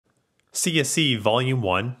CSC Volume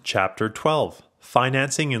 1, Chapter 12,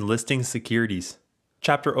 Financing and Listing Securities.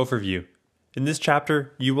 Chapter Overview. In this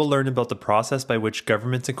chapter, you will learn about the process by which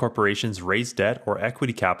governments and corporations raise debt or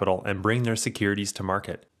equity capital and bring their securities to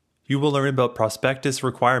market. You will learn about prospectus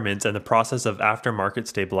requirements and the process of aftermarket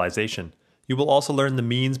stabilization. You will also learn the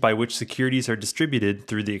means by which securities are distributed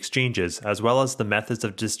through the exchanges, as well as the methods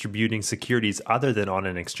of distributing securities other than on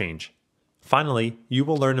an exchange. Finally, you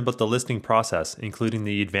will learn about the listing process, including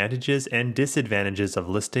the advantages and disadvantages of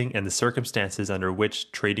listing and the circumstances under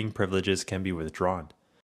which trading privileges can be withdrawn.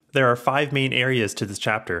 There are 5 main areas to this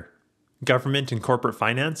chapter: government and corporate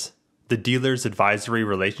finance, the dealer's advisory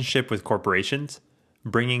relationship with corporations,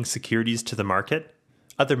 bringing securities to the market,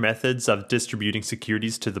 other methods of distributing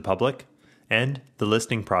securities to the public, and the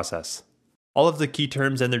listing process. All of the key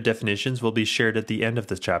terms and their definitions will be shared at the end of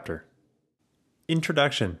this chapter.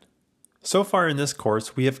 Introduction. So far in this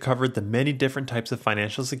course, we have covered the many different types of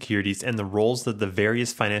financial securities and the roles that the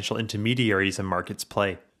various financial intermediaries and markets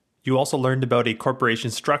play. You also learned about a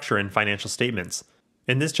corporation's structure and financial statements.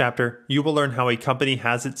 In this chapter, you will learn how a company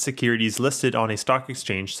has its securities listed on a stock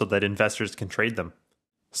exchange so that investors can trade them.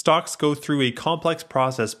 Stocks go through a complex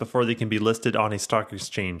process before they can be listed on a stock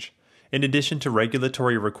exchange. In addition to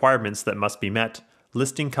regulatory requirements that must be met,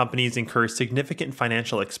 listing companies incur significant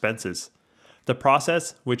financial expenses. The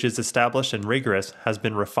process, which is established and rigorous, has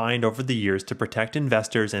been refined over the years to protect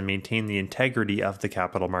investors and maintain the integrity of the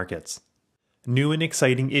capital markets. New and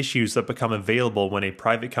exciting issues that become available when a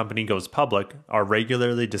private company goes public are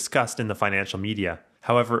regularly discussed in the financial media.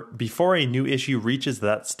 However, before a new issue reaches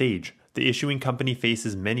that stage, the issuing company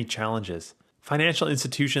faces many challenges. Financial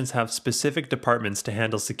institutions have specific departments to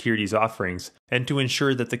handle securities offerings and to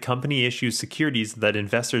ensure that the company issues securities that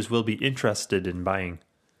investors will be interested in buying.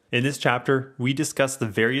 In this chapter, we discuss the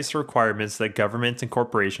various requirements that governments and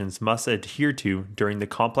corporations must adhere to during the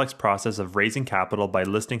complex process of raising capital by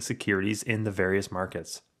listing securities in the various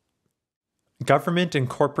markets. Government and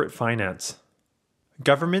corporate finance.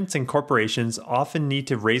 Governments and corporations often need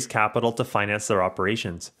to raise capital to finance their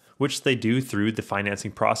operations, which they do through the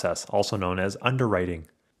financing process, also known as underwriting.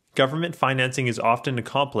 Government financing is often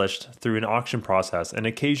accomplished through an auction process and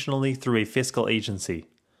occasionally through a fiscal agency.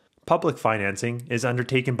 Public financing is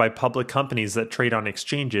undertaken by public companies that trade on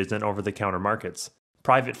exchanges and over-the-counter markets.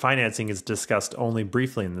 Private financing is discussed only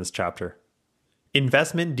briefly in this chapter.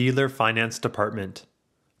 Investment Dealer Finance Department.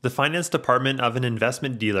 The finance department of an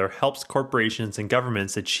investment dealer helps corporations and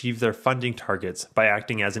governments achieve their funding targets by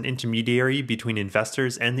acting as an intermediary between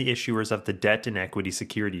investors and the issuers of the debt and equity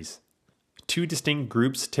securities. 2 distinct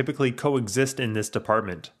groups typically coexist in this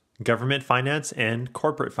department: government finance and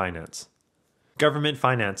corporate finance. Government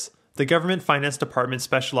finance. The government finance department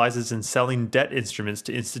specializes in selling debt instruments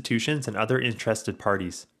to institutions and other interested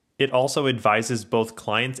parties. It also advises both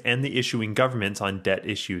clients and the issuing governments on debt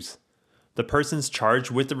issues. The persons charged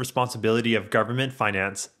with the responsibility of government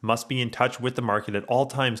finance must be in touch with the market at all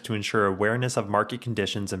times to ensure awareness of market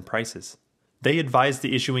conditions and prices. They advise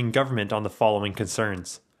the issuing government on the following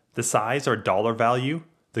concerns: the size or dollar value,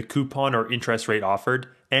 the coupon or interest rate offered,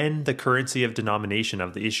 and the currency of denomination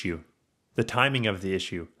of the issue. The timing of the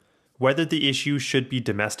issue, whether the issue should be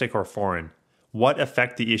domestic or foreign, what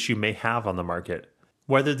effect the issue may have on the market,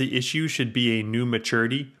 whether the issue should be a new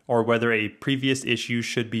maturity or whether a previous issue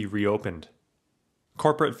should be reopened.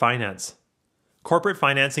 Corporate finance. Corporate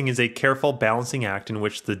financing is a careful balancing act in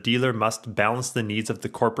which the dealer must balance the needs of the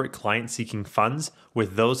corporate client seeking funds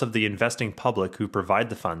with those of the investing public who provide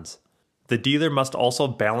the funds. The dealer must also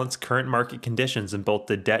balance current market conditions in both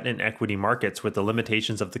the debt and equity markets with the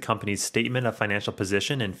limitations of the company's statement of financial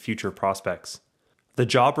position and future prospects. The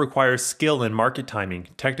job requires skill in market timing,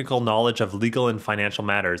 technical knowledge of legal and financial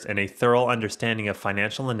matters, and a thorough understanding of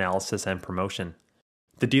financial analysis and promotion.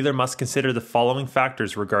 The dealer must consider the following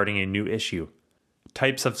factors regarding a new issue: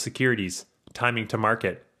 types of securities, timing to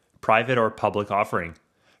market, private or public offering,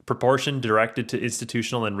 proportion directed to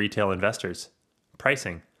institutional and retail investors,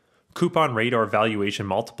 pricing, coupon rate or valuation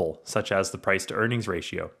multiple, such as the price-to-earnings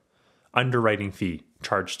ratio, underwriting fee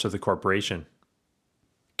charged to the corporation.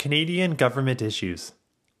 Canadian government issues.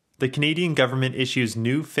 The Canadian government issues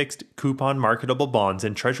new fixed coupon marketable bonds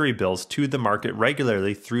and treasury bills to the market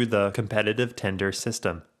regularly through the competitive tender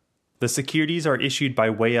system. The securities are issued by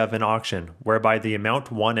way of an auction, whereby the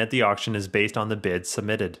amount won at the auction is based on the bids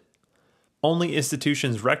submitted. Only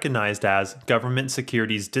institutions recognized as government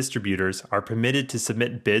securities distributors are permitted to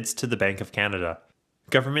submit bids to the Bank of Canada.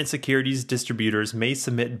 Government securities distributors may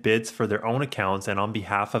submit bids for their own accounts and on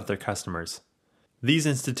behalf of their customers. These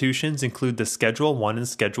institutions include the Schedule I and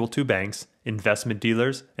Schedule II banks, investment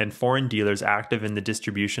dealers, and foreign dealers active in the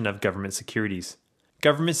distribution of government securities.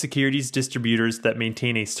 Government securities distributors that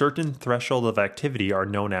maintain a certain threshold of activity are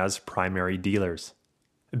known as primary dealers.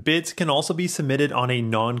 Bids can also be submitted on a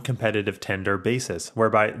non-competitive tender basis,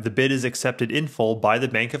 whereby the bid is accepted in full by the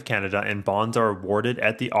Bank of Canada and bonds are awarded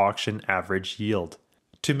at the auction average yield.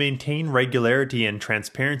 To maintain regularity and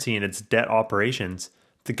transparency in its debt operations,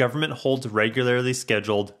 the government holds regularly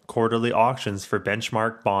scheduled quarterly auctions for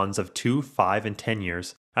benchmark bonds of 2, 5, and 10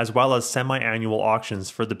 years, as well as semi-annual auctions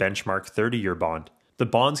for the benchmark 30-year bond. The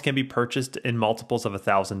bonds can be purchased in multiples of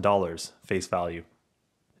 $1,000 face value.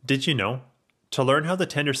 Did you know? To learn how the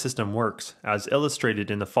tender system works, as illustrated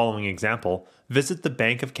in the following example, visit the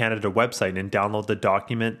Bank of Canada website and download the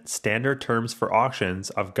document Standard Terms for Auctions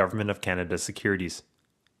of Government of Canada Securities.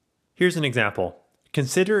 Here's an example.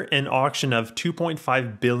 Consider an auction of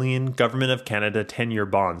 2.5 billion Government of Canada 10-year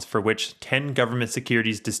bonds for which 10 government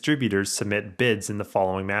securities distributors submit bids in the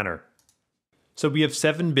following manner. So we have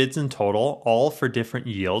 7 bids in total, all for different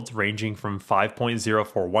yields ranging from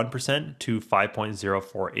 5.041% to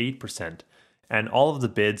 5.048%. And all of the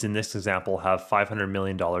bids in this example have $500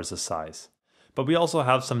 million of size. But we also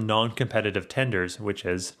have some non-competitive tenders, which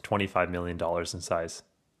is $25 million in size.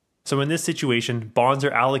 So in this situation, bonds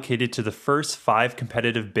are allocated to the first 5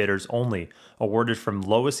 competitive bidders only, awarded from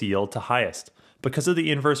lowest yield to highest. Because of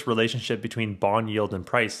the inverse relationship between bond yield and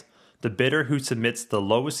price, the bidder who submits the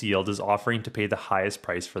lowest yield is offering to pay the highest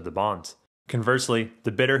price for the bonds. Conversely,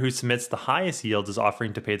 the bidder who submits the highest yield is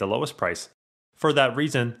offering to pay the lowest price. For that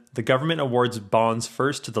reason, the government awards bonds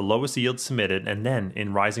first to the lowest yield submitted and then,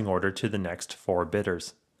 in rising order, to the next 4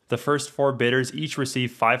 bidders. The first 4 bidders each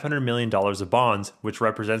receive $500 million of bonds, which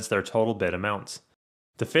represents their total bid amounts.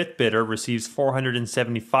 The 5th bidder receives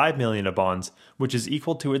 $475 million of bonds, which is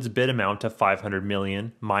equal to its bid amount of $500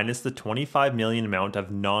 million minus the $25 million amount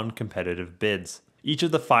of non-competitive bids. Each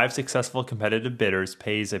of the 5 successful competitive bidders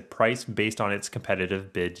pays a price based on its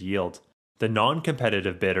competitive bid yield. The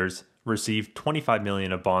non-competitive bidders receive $25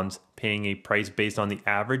 million of bonds, paying a price based on the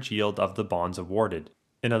average yield of the bonds awarded.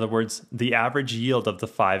 In other words, the average yield of the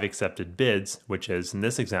 5 accepted bids, which is, in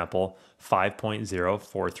this example,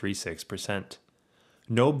 5.0436%.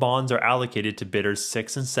 No bonds are allocated to bidders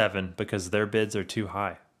 6 and 7 because their bids are too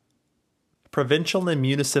high. Provincial and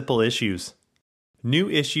municipal issues. New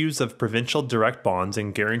issues of provincial direct bonds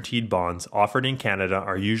and guaranteed bonds offered in Canada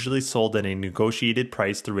are usually sold at a negotiated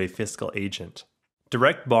price through a fiscal agent.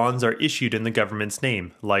 Direct bonds are issued in the government's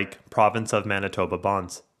name, like Province of Manitoba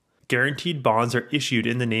bonds. Guaranteed bonds are issued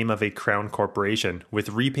in the name of a Crown corporation, with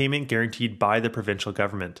repayment guaranteed by the provincial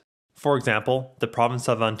government. For example, the Province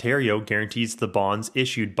of Ontario guarantees the bonds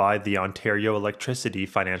issued by the Ontario Electricity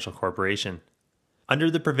Financial Corporation. Under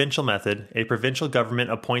the provincial method, a provincial government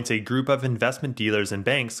appoints a group of investment dealers and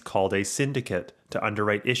banks called a syndicate to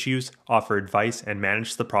underwrite issues, offer advice, and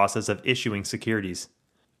manage the process of issuing securities.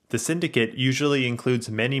 The syndicate usually includes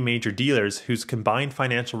many major dealers whose combined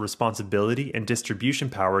financial responsibility and distribution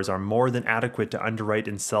powers are more than adequate to underwrite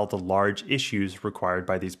and sell the large issues required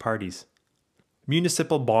by these parties.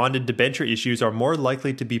 Municipal bond and debenture issues are more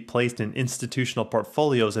likely to be placed in institutional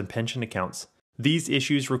portfolios and pension accounts. These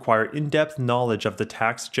issues require in-depth knowledge of the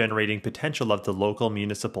tax-generating potential of the local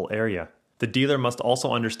municipal area. The dealer must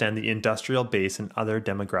also understand the industrial base and other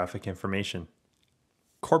demographic information.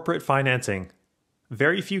 Corporate financing.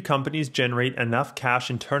 Very few companies generate enough cash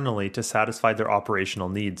internally to satisfy their operational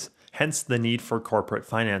needs, hence the need for corporate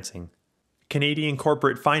financing. Canadian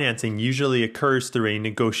corporate financing usually occurs through a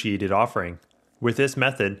negotiated offering. With this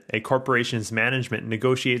method, a corporation's management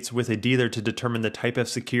negotiates with a dealer to determine the type of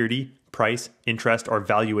security, price, interest, or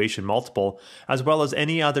valuation multiple, as well as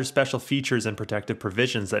any other special features and protective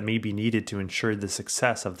provisions that may be needed to ensure the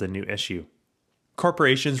success of the new issue.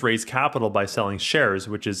 Corporations raise capital by selling shares,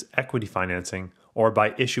 which is equity financing, or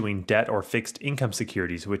by issuing debt or fixed income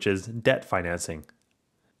securities, which is debt financing.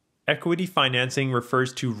 Equity financing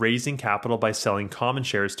refers to raising capital by selling common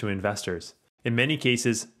shares to investors. In many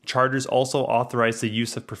cases, charters also authorize the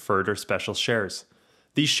use of preferred or special shares.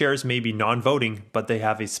 These shares may be non-voting, but they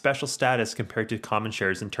have a special status compared to common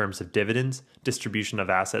shares in terms of dividends, distribution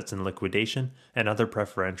of assets and liquidation, and other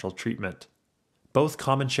preferential treatment. Both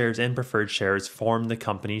common shares and preferred shares form the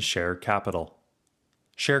company's share capital.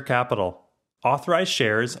 Share capital. Authorized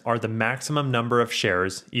shares are the maximum number of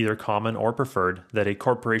shares, either common or preferred, that a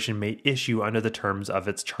corporation may issue under the terms of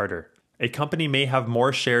its charter. A company may have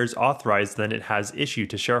more shares authorized than it has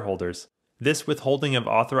issued to shareholders. This withholding of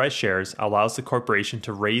authorized shares allows the corporation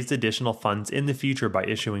to raise additional funds in the future by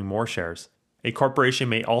issuing more shares. A corporation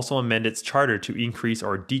may also amend its charter to increase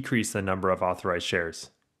or decrease the number of authorized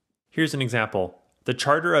shares. Here's an example. The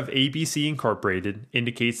charter of ABC Incorporated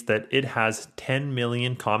indicates that it has 10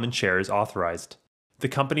 million common shares authorized. The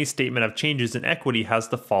company's statement of changes in equity has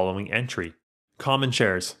the following entry. Common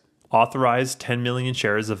shares. Authorized 10 million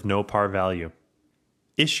shares of no par value.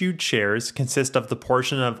 Issued shares consist of the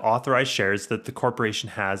portion of authorized shares that the corporation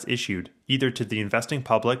has issued, either to the investing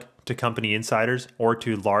public, to company insiders, or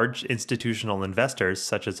to large institutional investors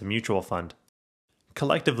such as a mutual fund.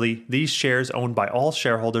 Collectively, these shares owned by all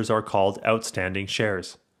shareholders are called outstanding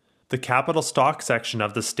shares. The capital stock section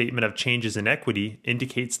of the Statement of Changes in Equity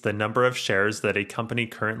indicates the number of shares that a company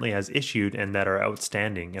currently has issued and that are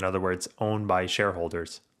outstanding, in other words, owned by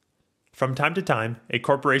shareholders. From time to time, a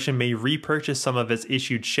corporation may repurchase some of its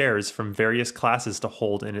issued shares from various classes to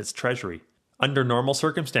hold in its treasury. Under normal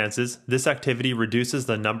circumstances, this activity reduces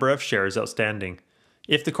the number of shares outstanding.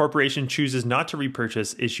 If the corporation chooses not to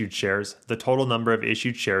repurchase issued shares, the total number of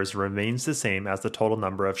issued shares remains the same as the total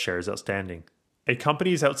number of shares outstanding. A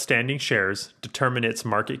company's outstanding shares determine its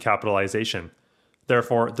market capitalization.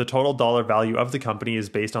 Therefore, the total dollar value of the company is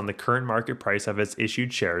based on the current market price of its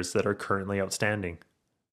issued shares that are currently outstanding.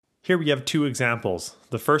 Here we have two examples.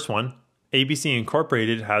 The first one, ABC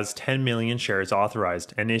Incorporated has 10 million shares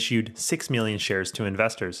authorized and issued 6 million shares to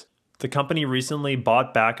investors. The company recently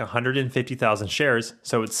bought back 150,000 shares,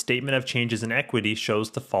 so its statement of changes in equity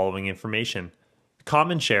shows the following information.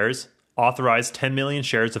 Common shares, authorized 10 million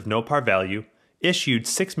shares of no par value, issued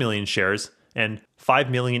 6 million shares, and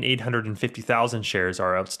 5,850,000 shares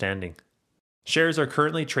are outstanding. Shares are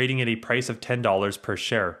currently trading at a price of $10 per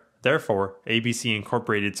share. Therefore, ABC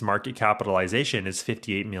Incorporated's market capitalization is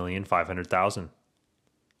 $58,500,000.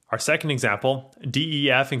 Our second example,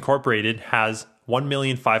 DEF Incorporated has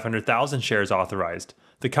 1,500,000 shares authorized.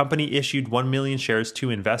 The company issued 1 million shares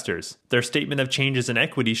to investors. Their statement of changes in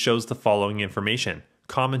equity shows the following information.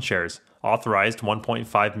 Common shares, authorized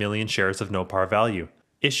 1.5 million shares of no par value.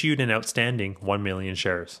 Issued and outstanding 1 million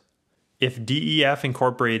shares. If DEF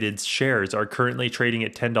Incorporated's shares are currently trading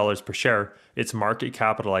at $10 per share, its market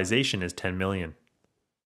capitalization is $10 million.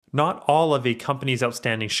 Not all of a company's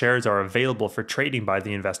outstanding shares are available for trading by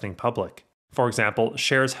the investing public. For example,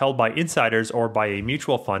 shares held by insiders or by a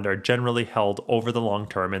mutual fund are generally held over the long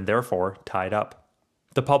term and therefore tied up.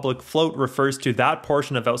 The public float refers to that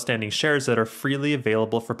portion of outstanding shares that are freely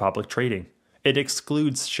available for public trading. It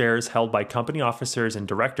excludes shares held by company officers and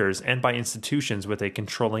directors and by institutions with a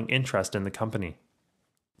controlling interest in the company.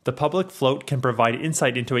 The public float can provide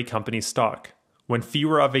insight into a company's stock. When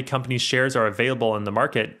fewer of a company's shares are available in the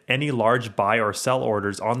market, any large buy or sell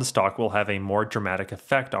orders on the stock will have a more dramatic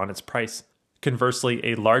effect on its price. Conversely,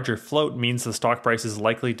 a larger float means the stock price is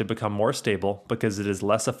likely to become more stable because it is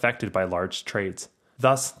less affected by large trades.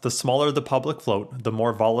 Thus, the smaller the public float, the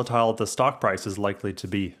more volatile the stock price is likely to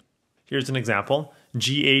be. Here's an example.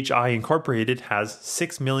 GHI Incorporated has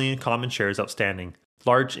 6 million common shares outstanding.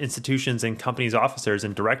 Large institutions and companies' officers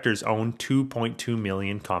and directors own 2.2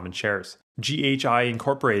 million common shares. GHI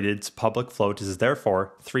Incorporated's public float is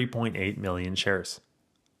therefore 3.8 million shares.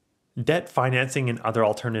 Debt financing and other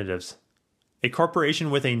alternatives. A corporation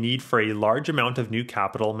with a need for a large amount of new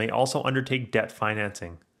capital may also undertake debt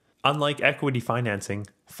financing. Unlike equity financing,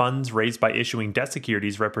 funds raised by issuing debt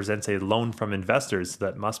securities represents a loan from investors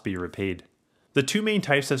that must be repaid. The two main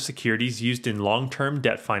types of securities used in long-term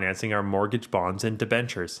debt financing are mortgage bonds and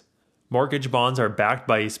debentures. Mortgage bonds are backed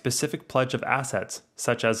by a specific pledge of assets,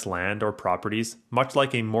 such as land or properties, much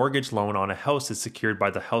like a mortgage loan on a house is secured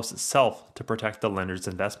by the house itself to protect the lender's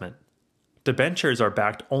investment. Debentures are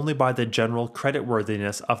backed only by the general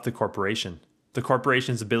creditworthiness of the corporation. The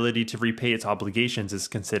corporation's ability to repay its obligations is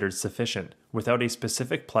considered sufficient, without a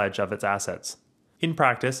specific pledge of its assets. In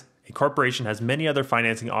practice, a corporation has many other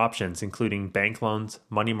financing options including bank loans,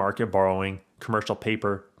 money market borrowing, commercial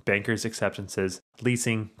paper, bankers' acceptances,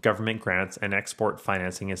 leasing, government grants, and export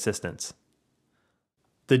financing assistance.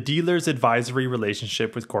 The dealer's advisory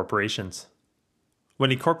relationship with corporations.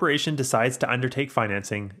 When a corporation decides to undertake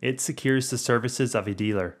financing, it secures the services of a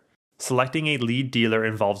dealer. Selecting a lead dealer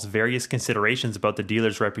involves various considerations about the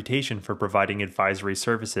dealer's reputation for providing advisory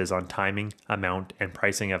services on timing, amount, and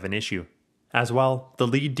pricing of an issue. As well, the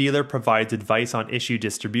lead dealer provides advice on issue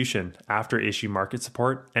distribution, after-issue market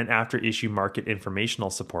support, and after-issue market informational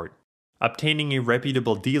support. Obtaining a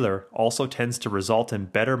reputable dealer also tends to result in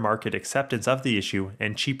better market acceptance of the issue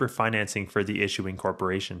and cheaper financing for the issuing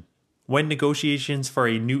corporation. When negotiations for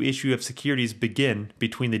a new issue of securities begin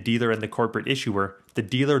between the dealer and the corporate issuer, the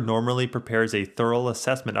dealer normally prepares a thorough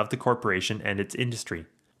assessment of the corporation and its industry.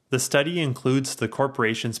 The study includes the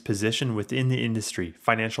corporation's position within the industry,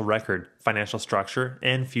 financial record, financial structure,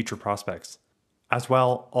 and future prospects. As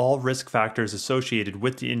well, all risk factors associated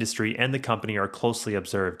with the industry and the company are closely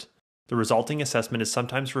observed. The resulting assessment is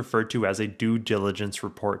sometimes referred to as a due diligence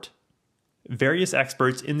report. Various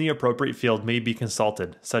experts in the appropriate field may be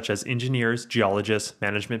consulted, such as engineers, geologists,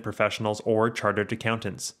 management professionals, or chartered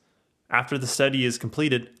accountants. After the study is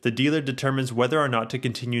completed, the dealer determines whether or not to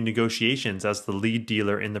continue negotiations as the lead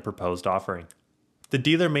dealer in the proposed offering. The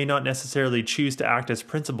dealer may not necessarily choose to act as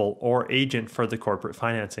principal or agent for the corporate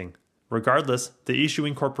financing. Regardless, the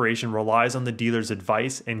issuing corporation relies on the dealer's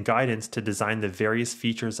advice and guidance to design the various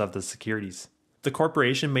features of the securities. The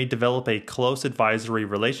corporation may develop a close advisory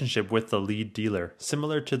relationship with the lead dealer,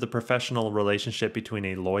 similar to the professional relationship between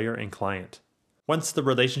a lawyer and client. Once the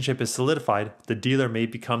relationship is solidified, the dealer may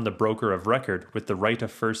become the broker of record with the right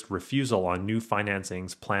of first refusal on new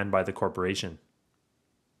financings planned by the corporation.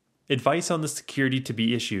 Advice on the security to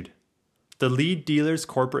be issued. The lead dealer's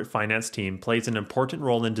corporate finance team plays an important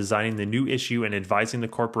role in designing the new issue and advising the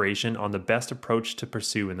corporation on the best approach to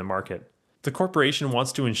pursue in the market. The corporation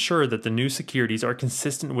wants to ensure that the new securities are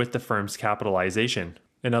consistent with the firm's capitalization.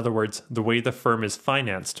 In other words, the way the firm is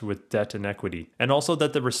financed with debt and equity, and also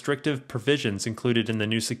that the restrictive provisions included in the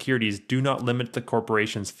new securities do not limit the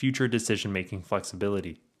corporation's future decision-making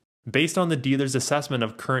flexibility. Based on the dealer's assessment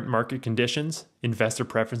of current market conditions, investor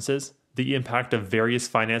preferences, the impact of various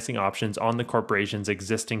financing options on the corporation's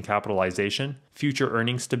existing capitalization, future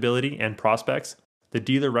earnings stability, and prospects, the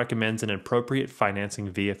dealer recommends an appropriate financing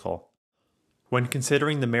vehicle. When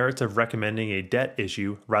considering the merits of recommending a debt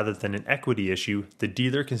issue rather than an equity issue, the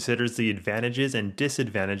dealer considers the advantages and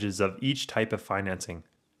disadvantages of each type of financing.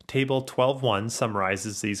 Table 12.1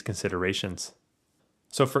 summarizes these considerations.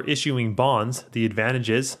 So for issuing bonds, the advantage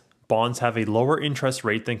is bonds have a lower interest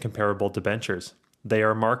rate than comparable debentures. They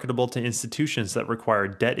are marketable to institutions that require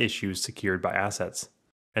debt issues secured by assets.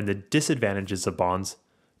 And the disadvantages of bonds,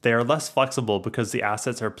 they are less flexible because the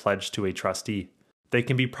assets are pledged to a trustee. They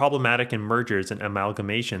can be problematic in mergers and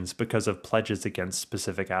amalgamations because of pledges against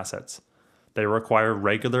specific assets. They require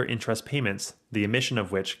regular interest payments, the omission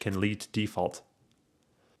of which can lead to default.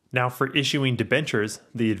 Now for issuing debentures,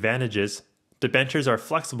 the advantages, debentures are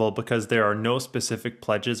flexible because there are no specific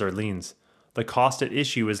pledges or liens. The cost at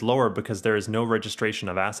issue is lower because there is no registration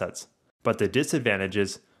of assets. But the disadvantage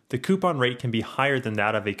is, the coupon rate can be higher than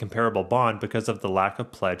that of a comparable bond because of the lack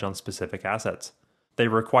of pledge on specific assets. They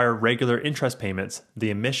require regular interest payments,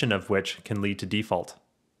 the omission of which can lead to default.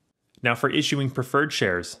 Now for issuing preferred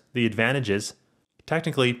shares, the advantage is,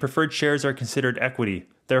 technically preferred shares are considered equity,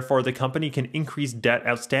 therefore the company can increase debt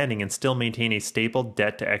outstanding and still maintain a stable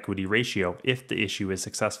debt-to-equity ratio if the issue is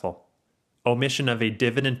successful. Omission of a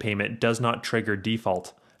dividend payment does not trigger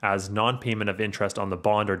default, as non-payment of interest on the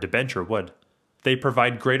bond or debenture would. They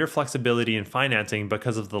provide greater flexibility in financing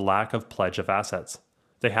because of the lack of pledge of assets.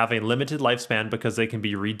 They have a limited lifespan because they can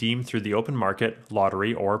be redeemed through the open market,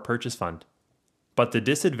 lottery, or purchase fund. But the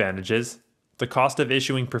disadvantage is, the cost of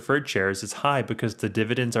issuing preferred shares is high because the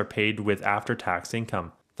dividends are paid with after-tax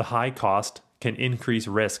income. The high cost can increase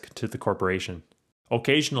risk to the corporation.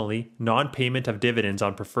 Occasionally, non-payment of dividends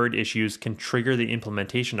on preferred issues can trigger the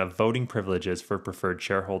implementation of voting privileges for preferred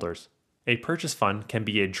shareholders. A purchase fund can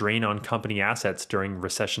be a drain on company assets during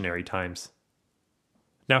recessionary times.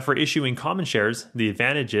 Now for issuing common shares, the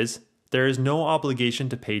advantage is, there is no obligation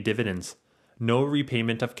to pay dividends. No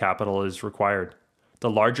repayment of capital is required. The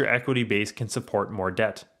larger equity base can support more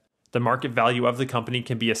debt. The market value of the company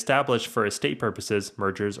can be established for estate purposes,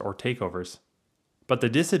 mergers, or takeovers. But the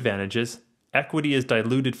disadvantage is, equity is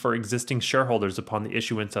diluted for existing shareholders upon the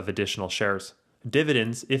issuance of additional shares.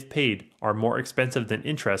 Dividends, if paid, are more expensive than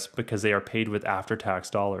interest because they are paid with after-tax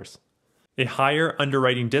dollars. A higher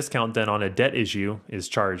underwriting discount than on a debt issue is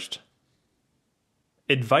charged.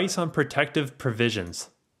 Advice on protective provisions.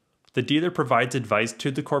 The dealer provides advice to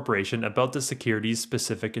the corporation about the security's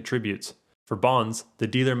specific attributes. For bonds, the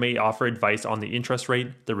dealer may offer advice on the interest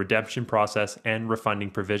rate, the redemption process, and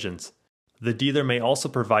refunding provisions. The dealer may also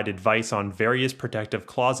provide advice on various protective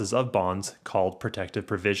clauses of bonds called protective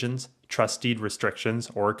provisions, trust deed restrictions,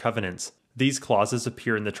 or covenants. These clauses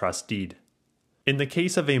appear in the trust deed. In the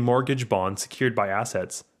case of a mortgage bond secured by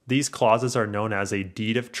assets, these clauses are known as a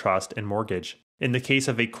deed of trust and mortgage. In the case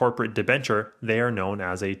of a corporate debenture, they are known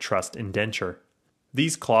as a trust indenture.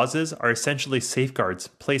 These clauses are essentially safeguards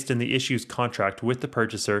placed in the issuer's contract with the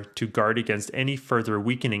purchaser to guard against any further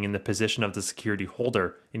weakening in the position of the security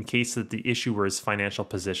holder in case that the issuer's financial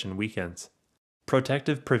position weakens.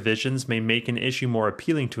 Protective provisions may make an issue more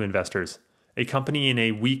appealing to investors. A company in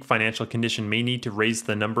a weak financial condition may need to raise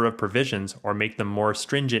the number of provisions or make them more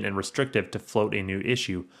stringent and restrictive to float a new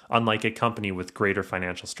issue, unlike a company with greater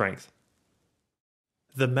financial strength.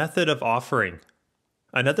 The method of offering.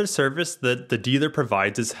 Another service that the dealer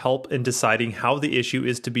provides is help in deciding how the issue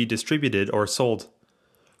is to be distributed or sold.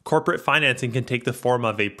 Corporate financing can take the form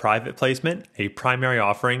of a private placement, a primary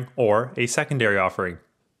offering, or a secondary offering.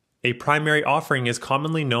 A primary offering is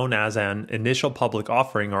commonly known as an initial public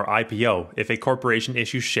offering or IPO if a corporation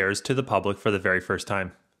issues shares to the public for the very first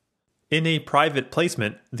time. In a private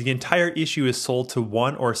placement, the entire issue is sold to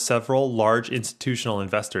one or several large institutional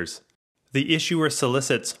investors. The issuer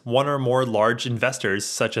solicits one or more large investors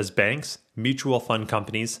such as banks, mutual fund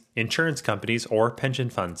companies, insurance companies, or pension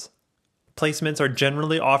funds. Placements are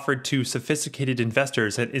generally offered to sophisticated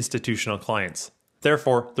investors and institutional clients.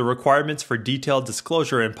 Therefore, the requirements for detailed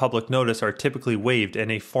disclosure and public notice are typically waived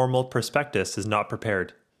and a formal prospectus is not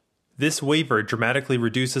prepared. This waiver dramatically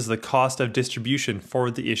reduces the cost of distribution for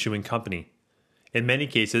the issuing company. In many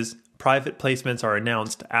cases, private placements are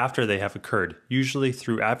announced after they have occurred, usually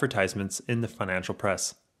through advertisements in the financial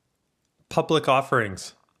press. Public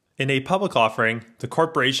offerings. In a public offering, the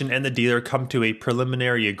corporation and the dealer come to a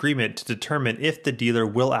preliminary agreement to determine if the dealer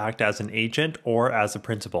will act as an agent or as a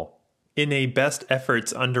principal. In a best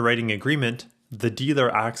efforts underwriting agreement, the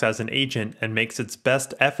dealer acts as an agent and makes its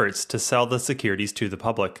best efforts to sell the securities to the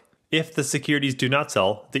public. If the securities do not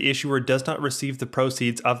sell, the issuer does not receive the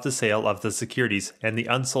proceeds of the sale of the securities, and the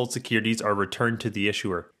unsold securities are returned to the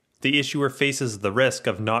issuer. The issuer faces the risk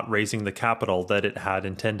of not raising the capital that it had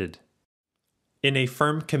intended. In a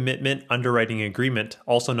firm commitment underwriting agreement,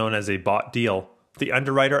 also known as a bought deal, the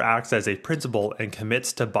underwriter acts as a principal and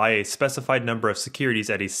commits to buy a specified number of securities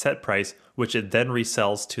at a set price, which it then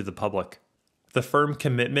resells to the public. The firm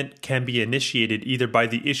commitment can be initiated either by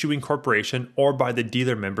the issuing corporation or by the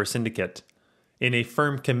dealer member syndicate. In a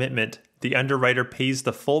firm commitment, the underwriter pays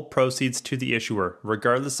the full proceeds to the issuer,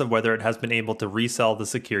 regardless of whether it has been able to resell the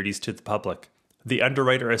securities to the public. The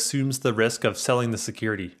underwriter assumes the risk of selling the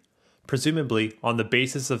security. Presumably, on the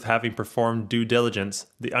basis of having performed due diligence,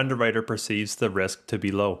 the underwriter perceives the risk to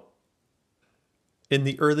be low. In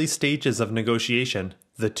the early stages of negotiation,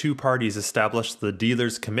 the two parties establish the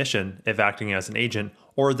dealer's commission if acting as an agent,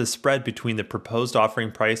 or the spread between the proposed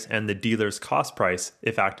offering price and the dealer's cost price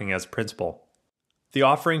if acting as principal. The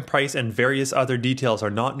offering price and various other details are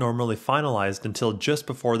not normally finalized until just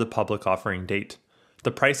before the public offering date.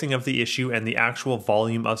 The pricing of the issue and the actual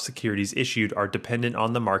volume of securities issued are dependent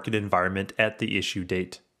on the market environment at the issue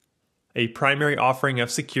date. A primary offering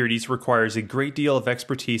of securities requires a great deal of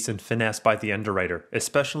expertise and finesse by the underwriter,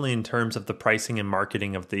 especially in terms of the pricing and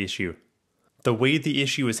marketing of the issue. The way the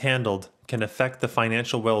issue is handled can affect the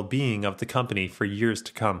financial well-being of the company for years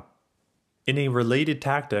to come. In a related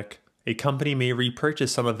tactic, a company may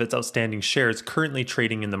repurchase some of its outstanding shares currently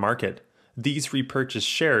trading in the market. These repurchased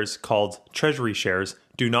shares, called treasury shares,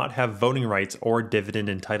 do not have voting rights or dividend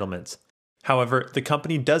entitlements. However, the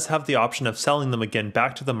company does have the option of selling them again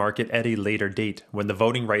back to the market at a later date when the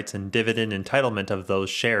voting rights and dividend entitlement of those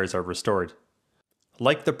shares are restored.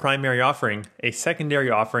 Like the primary offering, a secondary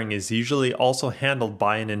offering is usually also handled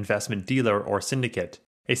by an investment dealer or syndicate.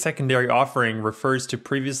 A secondary offering refers to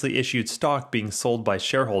previously issued stock being sold by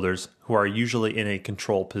shareholders who are usually in a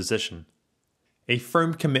control position. A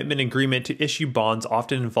firm commitment agreement to issue bonds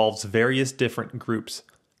often involves various different groups.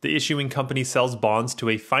 The issuing company sells bonds to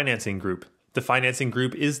a financing group. The financing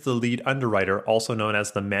group is the lead underwriter, also known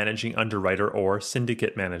as the managing underwriter or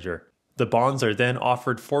syndicate manager. The bonds are then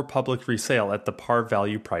offered for public resale at the par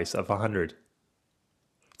value price of 100.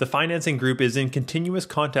 The financing group is in continuous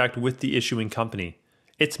contact with the issuing company.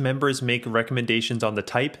 Its members make recommendations on the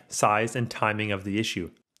type, size, and timing of the issue.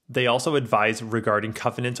 They also advise regarding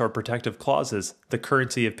covenants or protective clauses, the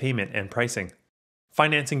currency of payment, and pricing.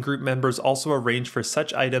 Financing group members also arrange for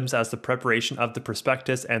such items as the preparation of the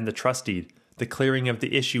prospectus and the trust deed, the clearing of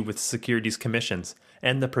the issue with securities commissions,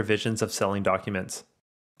 and the provisions of selling documents.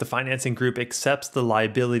 The financing group accepts the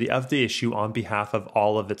liability of the issue on behalf of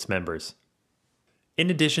all of its members. In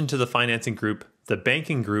addition to the financing group, the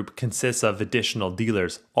banking group consists of additional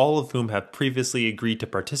dealers, all of whom have previously agreed to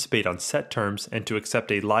participate on set terms and to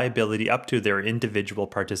accept a liability up to their individual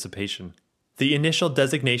participation. The initial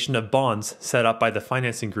designation of bonds set up by the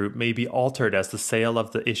financing group may be altered as the sale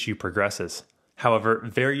of the issue progresses. However,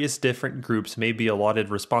 various different groups may be allotted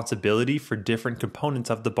responsibility for different components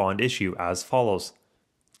of the bond issue as follows.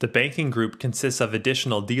 The banking group consists of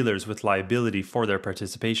additional dealers with liability for their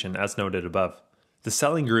participation, as noted above. The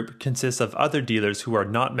selling group consists of other dealers who are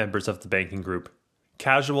not members of the banking group.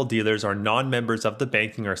 Casual dealers are non-members of the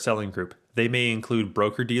banking or selling group. They may include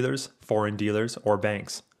broker-dealers, foreign dealers, or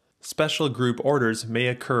banks. Special group orders may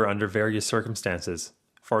occur under various circumstances.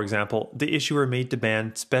 For example, the issuer may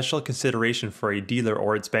demand special consideration for a dealer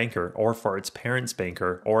or its banker, or for its parent's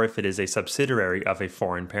banker, or if it is a subsidiary of a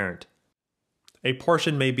foreign parent. A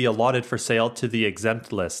portion may be allotted for sale to the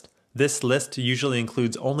exempt list. This list usually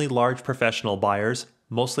includes only large professional buyers,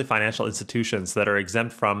 mostly financial institutions that are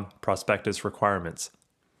exempt from prospectus requirements.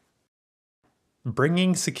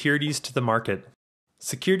 Bringing securities to the market.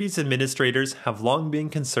 Securities administrators have long been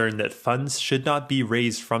concerned that funds should not be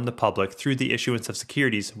raised from the public through the issuance of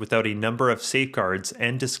securities without a number of safeguards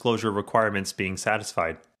and disclosure requirements being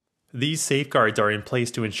satisfied. These safeguards are in place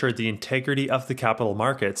to ensure the integrity of the capital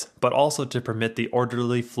markets, but also to permit the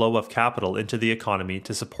orderly flow of capital into the economy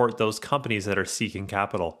to support those companies that are seeking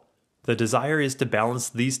capital. The desire is to balance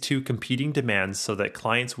these two competing demands so that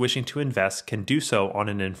clients wishing to invest can do so on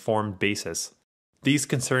an informed basis. These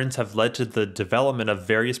concerns have led to the development of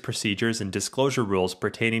various procedures and disclosure rules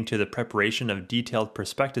pertaining to the preparation of detailed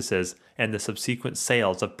prospectuses and the subsequent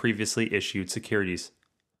sales of previously issued securities.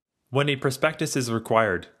 When a prospectus is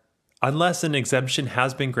required, unless an exemption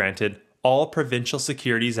has been granted, all provincial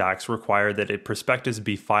securities acts require that a prospectus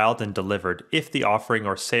be filed and delivered if the offering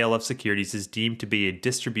or sale of securities is deemed to be a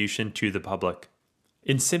distribution to the public.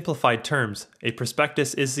 In simplified terms, a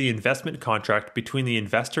prospectus is the investment contract between the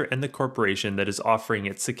investor and the corporation that is offering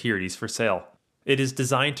its securities for sale. It is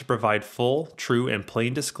designed to provide full, true, and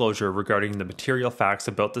plain disclosure regarding the material facts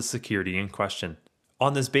about the security in question.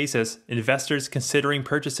 On this basis, investors considering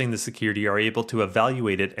purchasing the security are able to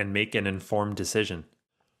evaluate it and make an informed decision.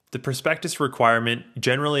 The prospectus requirement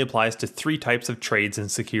generally applies to three types of trades in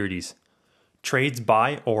securities. Trades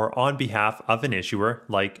by or on behalf of an issuer,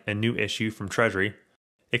 like a new issue from Treasury.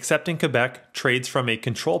 Except in Quebec, trades from a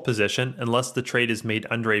control position unless the trade is made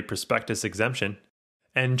under a prospectus exemption.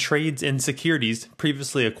 And trades in securities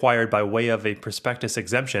previously acquired by way of a prospectus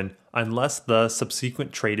exemption unless the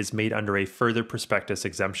subsequent trade is made under a further prospectus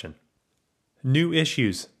exemption. New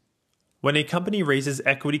issues. When a company raises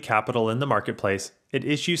equity capital in the marketplace, it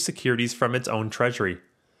issues securities from its own treasury.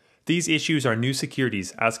 These issues are new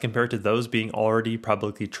securities as compared to those being already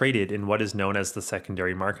publicly traded in what is known as the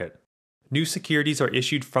secondary market. New securities are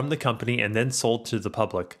issued from the company and then sold to the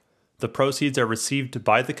public. The proceeds are received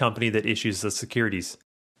by the company that issues the securities.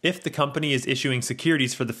 If the company is issuing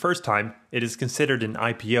securities for the first time, it is considered an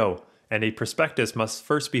IPO, and a prospectus must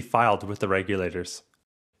first be filed with the regulators.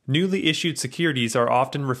 Newly issued securities are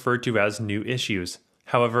often referred to as new issues.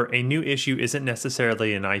 However, a new issue isn't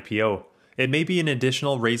necessarily an IPO. It may be an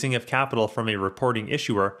additional raising of capital from a reporting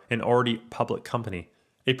issuer, an already public company.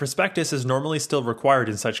 A prospectus is normally still required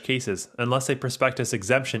in such cases, unless a prospectus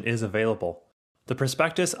exemption is available. The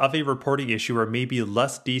prospectus of a reporting issuer may be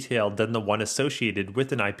less detailed than the one associated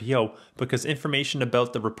with an IPO because information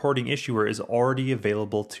about the reporting issuer is already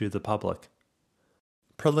available to the public.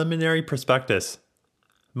 Preliminary prospectus.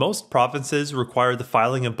 Most provinces require the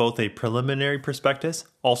filing of both a preliminary prospectus,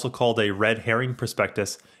 also called a red herring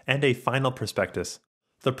prospectus, and a final prospectus.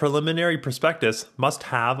 The preliminary prospectus must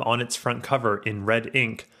have on its front cover in red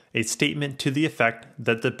ink a statement to the effect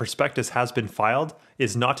that the prospectus has been filed,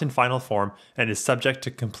 is not in final form, and is subject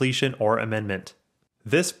to completion or amendment.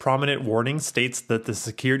 This prominent warning states that the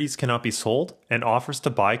securities cannot be sold and offers to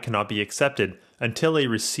buy cannot be accepted until a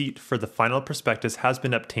receipt for the final prospectus has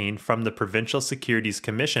been obtained from the Provincial Securities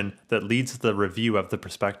Commission that leads the review of the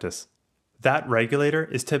prospectus. That regulator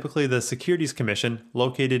is typically the Securities Commission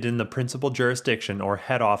located in the principal jurisdiction or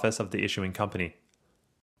head office of the issuing company.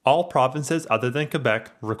 All provinces other than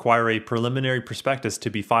Quebec require a preliminary prospectus to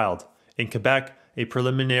be filed. In Quebec, a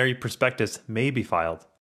preliminary prospectus may be filed.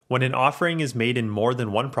 When an offering is made in more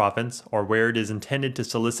than one province or where it is intended to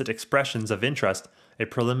solicit expressions of interest, a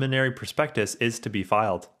preliminary prospectus is to be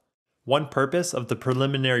filed. One purpose of the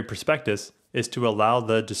preliminary prospectus is to allow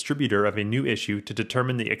the distributor of a new issue to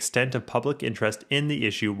determine the extent of public interest in the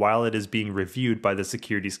issue while it is being reviewed by the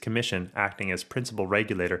Securities Commission acting as principal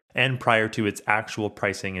regulator and prior to its actual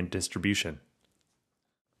pricing and distribution.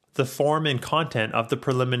 The form and content of the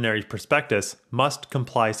preliminary prospectus must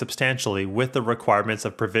comply substantially with the requirements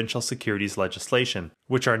of provincial securities legislation,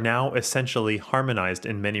 which are now essentially harmonized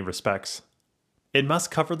in many respects. It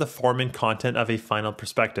must cover the form and content of a final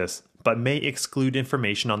prospectus, but may exclude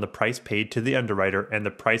information on the price paid to the underwriter and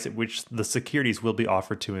the price at which the securities will be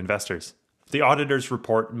offered to investors. The auditor's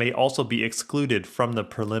report may also be excluded from the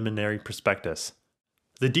preliminary prospectus.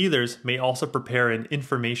 The dealers may also prepare an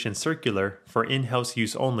information circular for in-house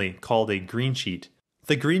use only called a green sheet.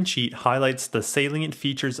 The green sheet highlights the salient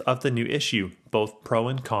features of the new issue, both pro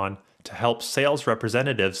and con, to help sales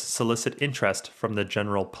representatives solicit interest from the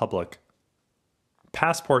general public.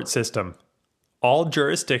 Passport system. All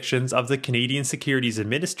jurisdictions of the Canadian Securities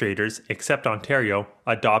Administrators, except Ontario,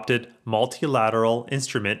 adopted Multilateral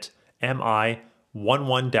Instrument MI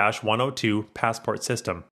 11-102 passport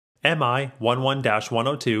system. MI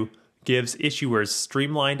 11-102 gives issuers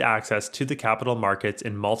streamlined access to the capital markets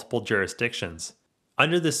in multiple jurisdictions.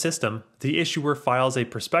 Under this system, the issuer files a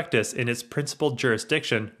prospectus in its principal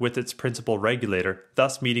jurisdiction with its principal regulator,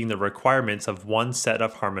 thus meeting the requirements of one set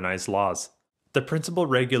of harmonized laws. The principal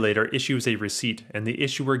regulator issues a receipt, and the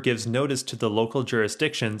issuer gives notice to the local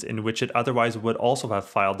jurisdictions in which it otherwise would also have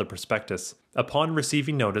filed the prospectus. Upon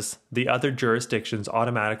receiving notice, the other jurisdictions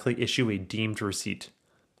automatically issue a deemed receipt.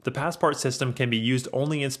 The passport system can be used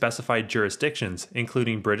only in specified jurisdictions,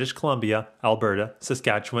 including British Columbia, Alberta,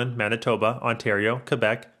 Saskatchewan, Manitoba, Ontario,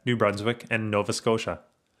 Quebec, New Brunswick, and Nova Scotia.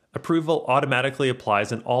 Approval automatically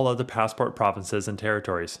applies in all other passport provinces and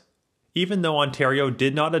territories. Even though Ontario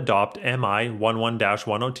did not adopt MI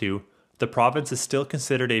 11-102, the province is still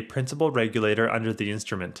considered a principal regulator under the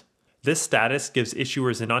instrument. This status gives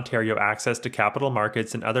issuers in Ontario access to capital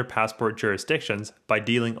markets and other passport jurisdictions by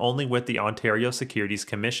dealing only with the Ontario Securities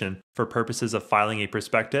Commission for purposes of filing a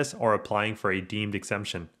prospectus or applying for a deemed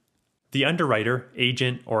exemption. The underwriter,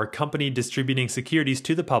 agent, or company distributing securities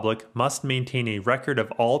to the public must maintain a record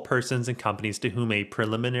of all persons and companies to whom a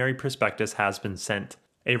preliminary prospectus has been sent.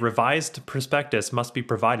 A revised prospectus must be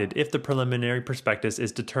provided if the preliminary prospectus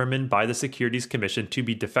is determined by the Securities Commission to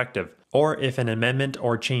be defective, or if an amendment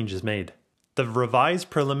or change is made. The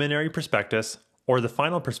revised preliminary prospectus, or the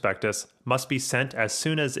final prospectus, must be sent as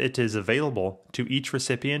soon as it is available to each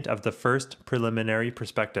recipient of the first preliminary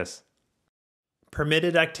prospectus.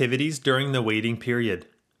 Permitted activities during the waiting period.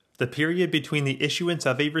 The period between the issuance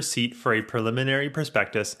of a receipt for a preliminary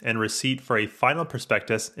prospectus and receipt for a final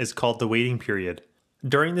prospectus is called the waiting period.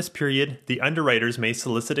 During this period, the underwriters may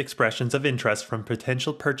solicit expressions of interest from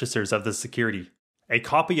potential purchasers of the security. A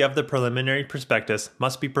copy of the preliminary prospectus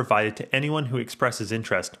must be provided to anyone who expresses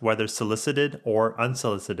interest, whether solicited or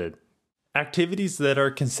unsolicited. Activities that are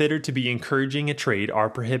considered to be encouraging a trade are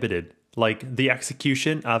prohibited, like the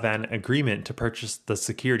execution of an agreement to purchase the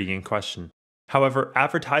security in question. However,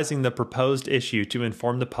 advertising the proposed issue to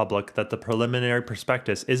inform the public that the preliminary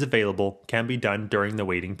prospectus is available can be done during the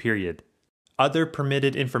waiting period. Other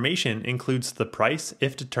permitted information includes the price,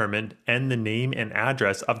 if determined, and the name and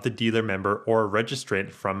address of the dealer member or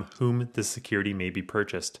registrant from whom the security may be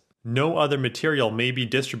purchased. No other material may be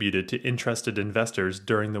distributed to interested investors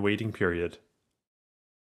during the waiting period.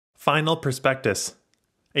 Final prospectus.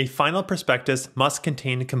 A final prospectus must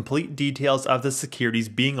contain complete details of the securities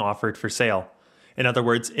being offered for sale. In other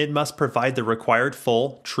words, it must provide the required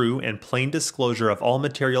full, true, and plain disclosure of all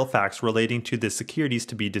material facts relating to the securities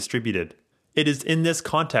to be distributed. It is in this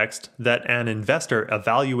context that an investor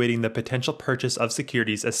evaluating the potential purchase of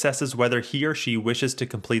securities assesses whether he or she wishes to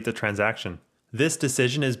complete the transaction. This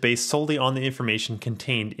decision is based solely on the information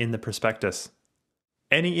contained in the prospectus.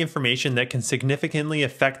 Any information that can significantly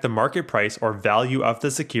affect the market price or value of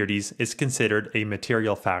the securities is considered a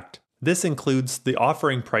material fact. This includes the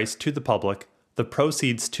offering price to the public, the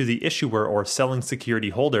proceeds to the issuer or selling security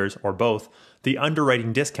holders, or both, the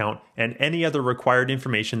underwriting discount, and any other required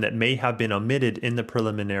information that may have been omitted in the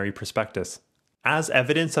preliminary prospectus. As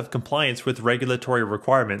evidence of compliance with regulatory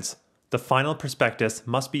requirements, the final prospectus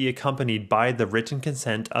must be accompanied by the written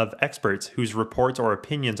consent of experts whose reports or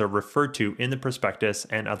opinions are referred to in the prospectus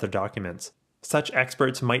and other documents. Such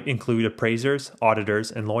experts might include appraisers,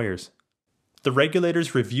 auditors, and lawyers. The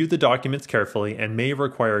regulators review the documents carefully and may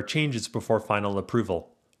require changes before final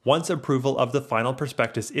approval. Once approval of the final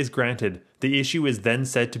prospectus is granted, the issue is then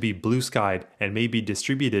said to be blue-skied and may be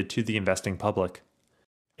distributed to the investing public.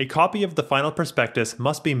 A copy of the final prospectus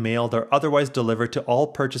must be mailed or otherwise delivered to all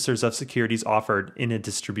purchasers of securities offered in a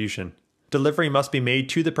distribution. Delivery must be made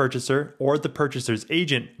to the purchaser or the purchaser's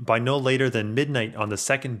agent by no later than midnight on the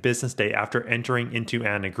second business day after entering into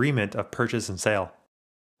an agreement of purchase and sale.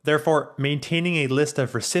 Therefore, maintaining a list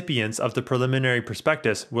of recipients of the preliminary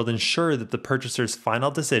prospectus will ensure that the purchaser's final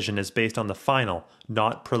decision is based on the final,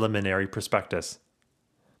 not preliminary prospectus.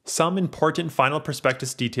 Some important final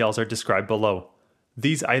prospectus details are described below.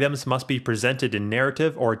 These items must be presented in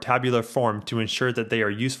narrative or tabular form to ensure that they are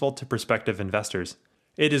useful to prospective investors.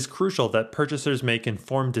 It is crucial that purchasers make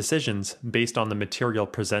informed decisions based on the material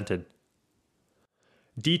presented.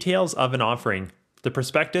 Details of an offering. The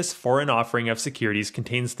prospectus for an offering of securities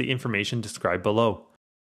contains the information described below.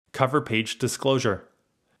 Cover page disclosure.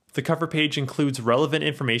 The cover page includes relevant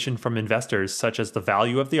information from investors such as the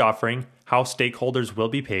value of the offering, how stakeholders will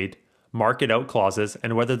be paid, market out clauses,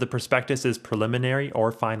 and whether the prospectus is preliminary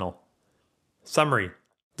or final. Summary.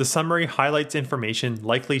 The summary highlights information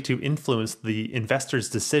likely to influence the investor's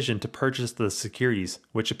decision to purchase the securities,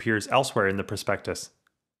 which appears elsewhere in the prospectus.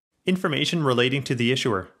 Information relating to the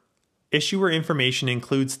issuer. Issuer information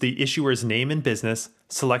includes the issuer's name and business,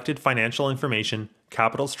 selected financial information,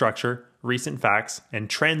 capital structure, recent facts, and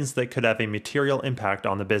trends that could have a material impact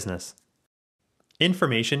on the business.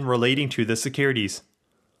 Information relating to the securities.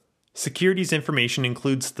 Securities information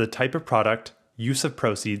includes the type of product, use of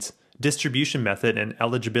proceeds, distribution method, and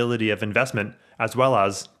eligibility of investment, as well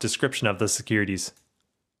as description of the securities.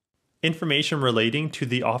 Information relating to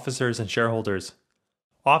the officers and shareholders.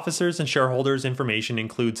 Officers and shareholders information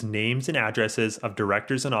includes names and addresses of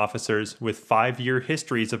directors and officers with 5-year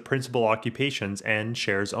histories of principal occupations and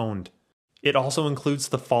shares owned. It also includes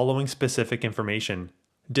the following specific information: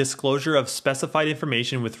 disclosure of specified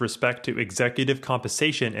information with respect to executive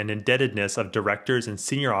compensation and indebtedness of directors and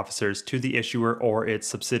senior officers to the issuer or its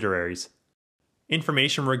subsidiaries.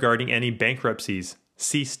 Information regarding any bankruptcies,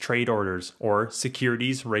 ceased trade orders, or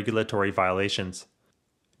securities regulatory violations.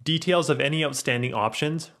 Details of any outstanding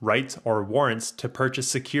options, rights, or warrants to purchase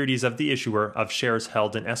securities of the issuer of shares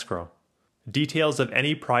held in escrow. Details of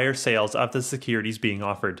any prior sales of the securities being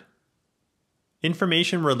offered.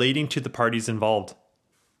 Information relating to the parties involved.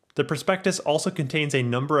 The prospectus also contains a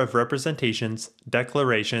number of representations,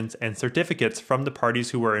 declarations, and certificates from the parties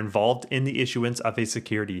who were involved in the issuance of a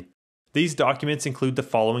security. These documents include the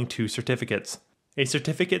following 2 certificates. A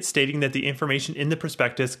certificate stating that the information in the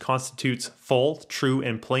prospectus constitutes full, true,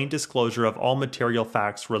 and plain disclosure of all material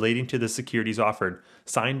facts relating to the securities offered,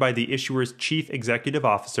 signed by the issuer's chief executive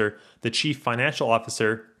officer, the chief financial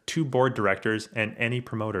officer, 2 board directors, and any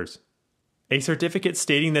promoters. A certificate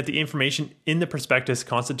stating that the information in the prospectus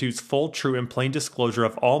constitutes full, true, and plain disclosure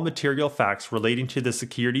of all material facts relating to the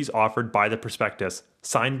securities offered by the prospectus,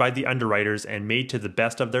 signed by the underwriters and made to the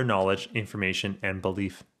best of their knowledge, information, and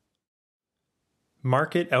belief.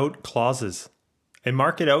 Market out clauses. A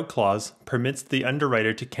market out clause permits the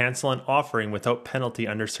underwriter to cancel an offering without penalty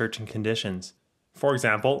under certain conditions. For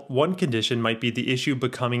example, one condition might be the issue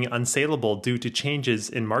becoming unsaleable due to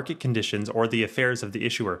changes in market conditions or the affairs of the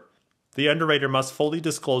issuer. The underwriter must fully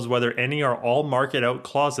disclose whether any or all market out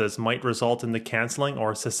clauses might result in the canceling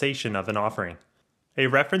or cessation of an offering. A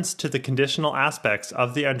reference to the conditional aspects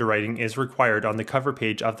of the underwriting is required on the cover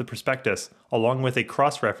page of the prospectus, along with a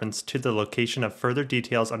cross-reference to the location of further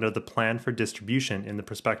details under the plan for distribution in the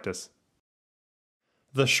prospectus.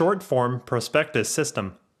 The short-form prospectus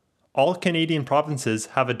system. All Canadian provinces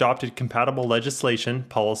have adopted compatible legislation,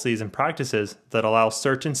 policies, and practices that allow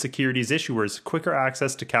certain securities issuers quicker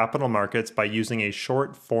access to capital markets by using a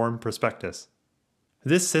short-form prospectus.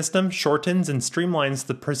 This system shortens and streamlines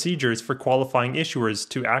the procedures for qualifying issuers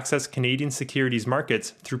to access Canadian securities markets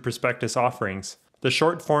through prospectus offerings. The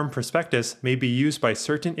short-form prospectus may be used by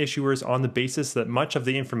certain issuers on the basis that much of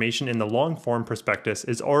the information in the long-form prospectus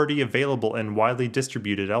is already available and widely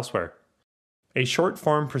distributed elsewhere. A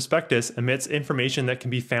short-form prospectus emits information that can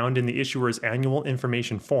be found in the issuer's Annual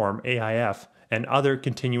Information Form (AIF) and other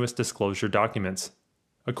continuous disclosure documents.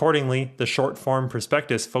 Accordingly, the short-form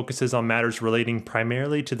prospectus focuses on matters relating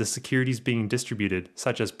primarily to the securities being distributed,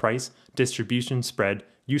 such as price, distribution spread,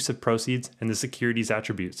 use of proceeds, and the securities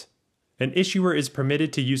attributes. An issuer is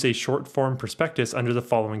permitted to use a short-form prospectus under the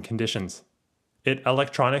following conditions. It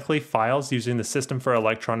electronically files using the System for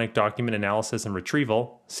Electronic Document Analysis and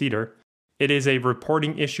Retrieval (CEDAR). It is a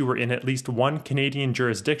reporting issuer in at least one Canadian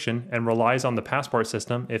jurisdiction and relies on the passport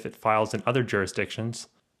system if it files in other jurisdictions.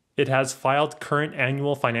 It has filed current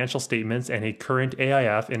annual financial statements and a current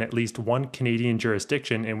AIF in at least one Canadian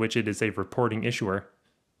jurisdiction in which it is a reporting issuer.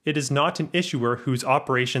 It is not an issuer whose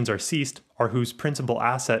operations are ceased or whose principal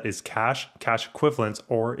asset is cash, cash equivalents,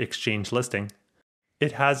 or exchange listing.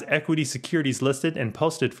 It has equity securities listed and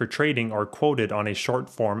posted for trading or quoted on a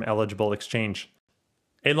short-form eligible exchange.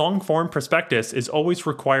 A long-form prospectus is always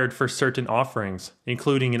required for certain offerings,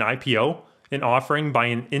 including an IPO, an offering by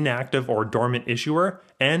an inactive or dormant issuer,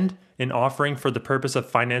 and an offering for the purpose of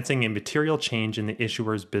financing a material change in the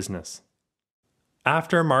issuer's business.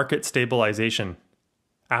 After market stabilization.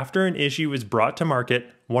 After an issue is brought to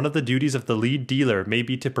market, one of the duties of the lead dealer may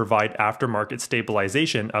be to provide after-market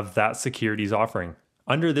stabilization of that securities offering.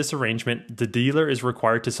 Under this arrangement, the dealer is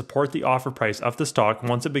required to support the offer price of the stock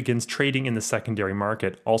once it begins trading in the secondary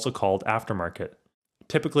market, also called aftermarket.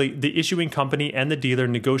 Typically, the issuing company and the dealer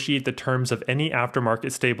negotiate the terms of any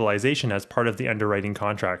aftermarket stabilization as part of the underwriting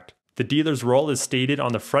contract. The dealer's role is stated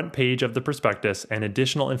on the front page of the prospectus, and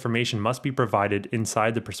additional information must be provided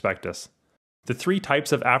inside the prospectus. The 3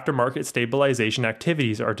 types of aftermarket stabilization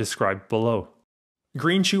activities are described below.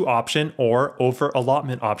 Greenshoe option or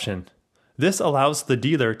over-allotment option. This allows the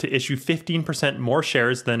dealer to issue 15% more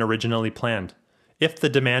shares than originally planned. If the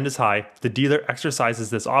demand is high, the dealer exercises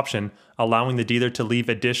this option, allowing the dealer to leave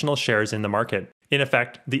additional shares in the market. In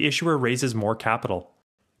effect, the issuer raises more capital.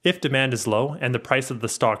 If demand is low and the price of the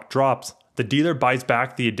stock drops, the dealer buys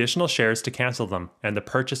back the additional shares to cancel them, and the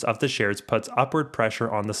purchase of the shares puts upward pressure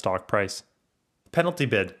on the stock price. Penalty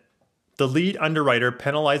bid. The lead underwriter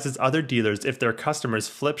penalizes other dealers if their customers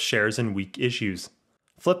flip shares in weak issues.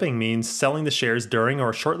 Flipping means selling the shares during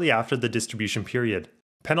or shortly after the distribution period.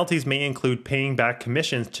 Penalties may include paying back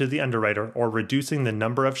commissions to the underwriter or reducing the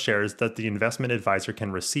number of shares that the investment advisor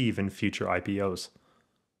can receive in future IPOs.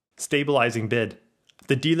 Stabilizing bid.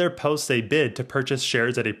 The dealer posts a bid to purchase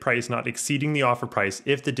shares at a price not exceeding the offer price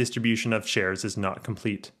if the distribution of shares is not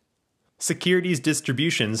complete. Securities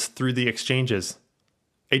distributions through the exchanges.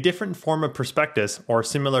 A different form of prospectus or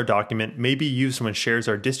similar document may be used when shares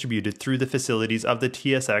are distributed through the facilities of the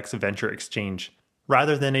TSX Venture Exchange.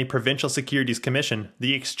 Rather than a provincial securities commission,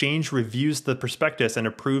 the exchange reviews the prospectus and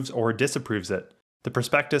approves or disapproves it. The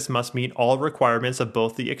prospectus must meet all requirements of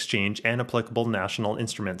both the exchange and applicable national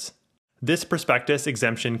instruments. This prospectus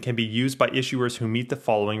exemption can be used by issuers who meet the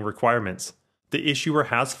following requirements. The issuer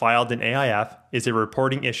has filed an AIF, is a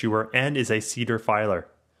reporting issuer, and is a CEDAR filer.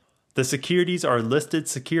 The securities are listed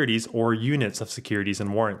securities or units of securities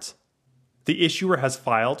and warrants. The issuer has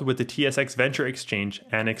filed with the TSX Venture Exchange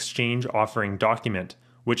an exchange offering document,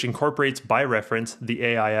 which incorporates by reference the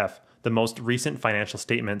AIF, the most recent financial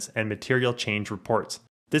statements, and material change reports.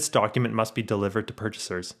 This document must be delivered to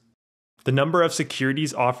purchasers. The number of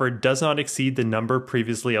securities offered does not exceed the number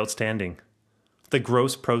previously outstanding. The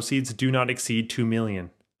gross proceeds do not exceed $2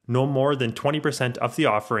 million. No more than 20% of the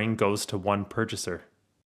offering goes to one purchaser.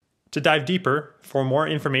 To dive deeper, for more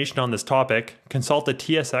information on this topic, consult the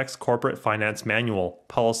TSX Corporate Finance Manual,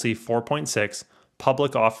 Policy 4.6,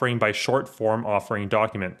 Public Offering by Short Form Offering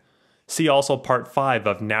Document. See also Part 5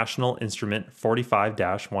 of National Instrument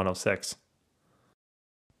 45-106.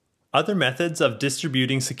 Other methods of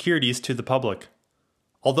distributing securities to the public.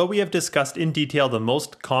 Although we have discussed in detail the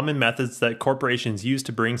most common methods that corporations use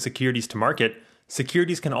to bring securities to market,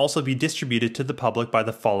 securities can also be distributed to the public by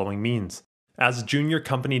the following means: as junior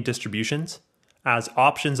company distributions, as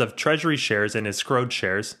options of treasury shares and escrowed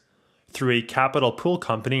shares, through a capital pool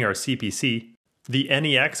company or CPC, the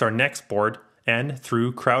NEX or NEX board, and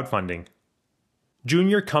through crowdfunding.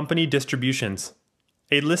 Junior company distributions.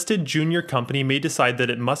 A listed junior company may decide that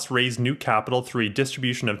it must raise new capital through a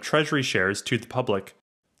distribution of treasury shares to the public.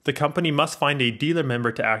 The company must find a dealer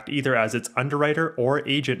member to act either as its underwriter or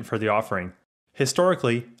agent for the offering.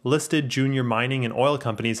 Historically, listed junior mining and oil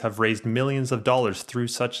companies have raised millions of dollars through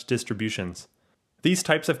such distributions. These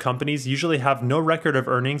types of companies usually have no record of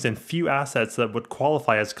earnings and few assets that would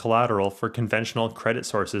qualify as collateral for conventional credit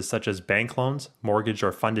sources such as bank loans, mortgage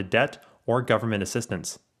or funded debt, or government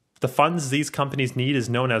assistance. The funds these companies need is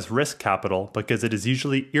known as risk capital because it is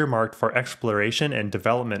usually earmarked for exploration and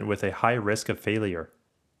development with a high risk of failure.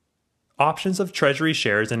 Options of treasury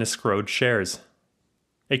shares and escrowed shares.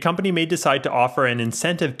 A company may decide to offer an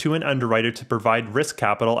incentive to an underwriter to provide risk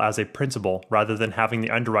capital as a principal rather than having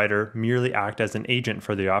the underwriter merely act as an agent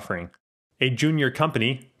for the offering. A junior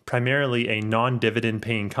company, primarily a non-dividend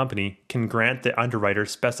paying company, can grant the underwriter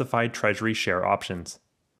specified treasury share options.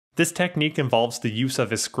 This technique involves the use of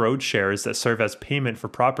escrowed shares that serve as payment for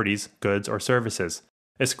properties, goods, or services.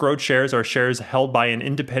 Escrowed shares are shares held by an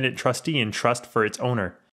independent trustee in trust for its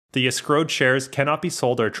owner. The escrowed shares cannot be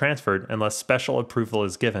sold or transferred unless special approval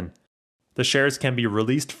is given. The shares can be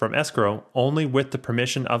released from escrow only with the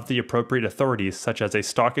permission of the appropriate authorities such as a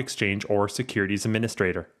stock exchange or securities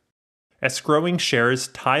administrator. Escrowing shares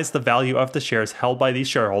ties the value of the shares held by these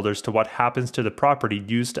shareholders to what happens to the property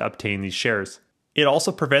used to obtain these shares. It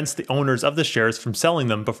also prevents the owners of the shares from selling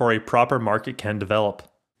them before a proper market can develop.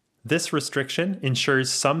 This restriction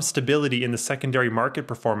ensures some stability in the secondary market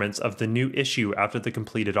performance of the new issue after the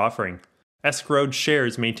completed offering. Escrowed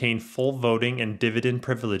shares maintain full voting and dividend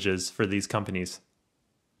privileges for these companies.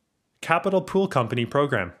 Capital Pool Company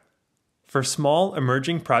Program. For small,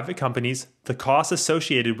 emerging private companies, the cost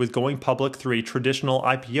associated with going public through a traditional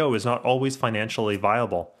IPO is not always financially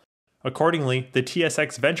viable. Accordingly, the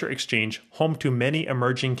TSX Venture Exchange, home to many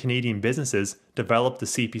emerging Canadian businesses, developed the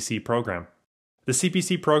CPC program. The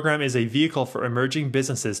CPC program is a vehicle for emerging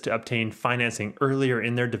businesses to obtain financing earlier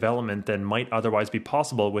in their development than might otherwise be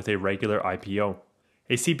possible with a regular IPO.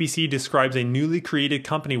 A CPC describes a newly created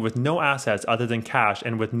company with no assets other than cash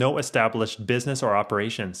and with no established business or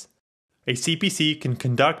operations. A CPC can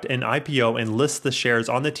conduct an IPO and list the shares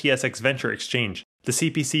on the TSX Venture Exchange. The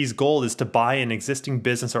CPC's goal is to buy an existing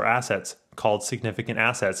business or assets, called significant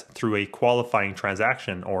assets, through a qualifying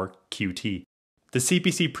transaction, or QT. The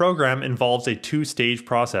CPC program involves a two-stage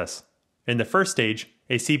process. In the first stage,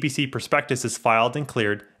 A CPC prospectus is filed and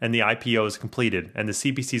cleared, and the IPO is completed, and the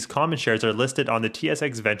CPC's common shares are listed on the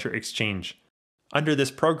TSX Venture Exchange. Under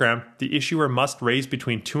this program, the issuer must raise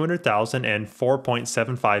between $200,000 and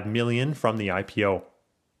 $4.75 million from the IPO.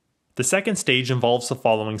 The second stage involves the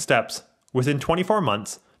following steps. Within 24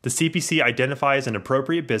 months, the CPC identifies an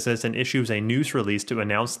appropriate business and issues a news release to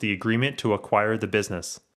announce the agreement to acquire the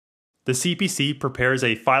business. The CPC prepares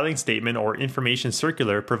a filing statement or information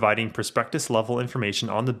circular providing prospectus-level information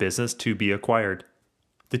on the business to be acquired.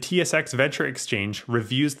 The TSX Venture Exchange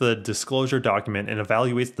reviews the disclosure document and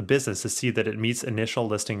evaluates the business to see that it meets initial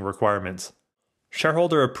listing requirements.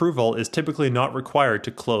 Shareholder approval is typically not required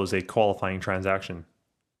to close a qualifying transaction.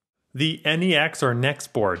 The NEX or NEX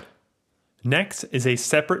board. NEX is a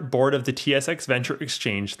separate board of the TSX Venture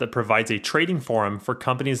Exchange that provides a trading forum for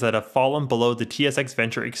companies that have fallen below the TSX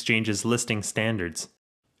Venture Exchange's listing standards.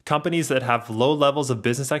 Companies that have low levels of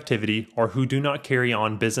business activity or who do not carry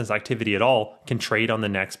on business activity at all can trade on the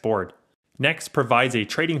NEX board. NEX provides a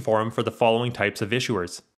trading forum for the following types of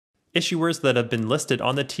issuers. Issuers that have been listed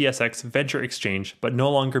on the TSX Venture Exchange but no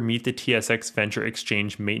longer meet the TSX Venture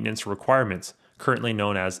Exchange maintenance requirements, currently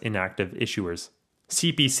known as inactive issuers.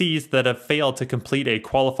 CPCs that have failed to complete a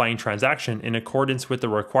qualifying transaction in accordance with the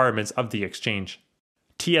requirements of the exchange.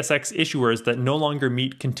 TSX issuers that no longer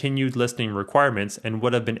meet continued listing requirements and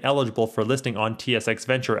would have been eligible for listing on TSX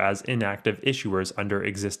Venture as inactive issuers under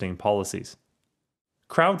existing policies.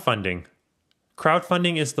 Crowdfunding.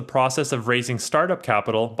 Crowdfunding is the process of raising startup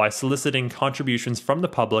capital by soliciting contributions from the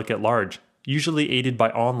public at large, usually aided by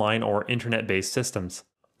online or internet-based systems.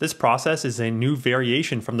 This process is a new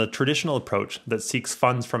variation from the traditional approach that seeks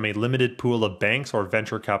funds from a limited pool of banks or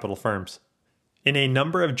venture capital firms. In a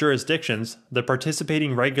number of jurisdictions, the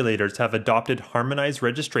participating regulators have adopted harmonized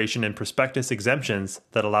registration and prospectus exemptions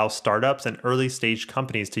that allow startups and early-stage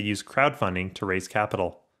companies to use crowdfunding to raise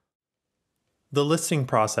capital. The listing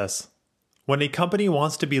process. When a company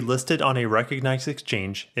wants to be listed on a recognized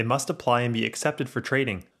exchange, it must apply and be accepted for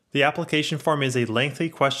trading. The application form is a lengthy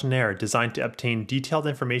questionnaire designed to obtain detailed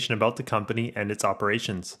information about the company and its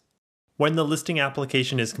operations. When the listing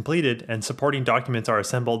application is completed and supporting documents are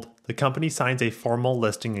assembled, the company signs a formal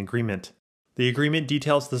listing agreement. The agreement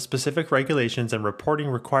details the specific regulations and reporting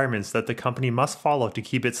requirements that the company must follow to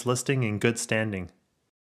keep its listing in good standing.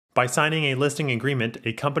 By signing a listing agreement,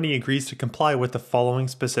 a company agrees to comply with the following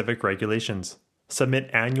specific regulations. Submit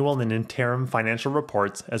annual and interim financial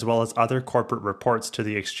reports as well as other corporate reports to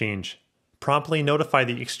the exchange. Promptly notify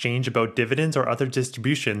the exchange about dividends or other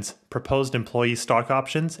distributions, proposed employee stock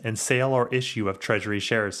options, and sale or issue of treasury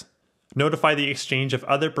shares. Notify the exchange of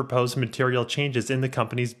other proposed material changes in the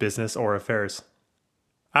company's business or affairs.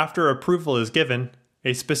 After approval is given,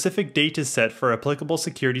 a specific date is set for applicable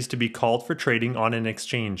securities to be called for trading on an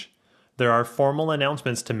exchange. There are formal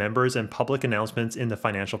announcements to members and public announcements in the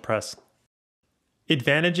financial press.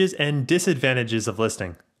 Advantages and disadvantages of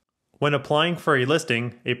listing. When applying for a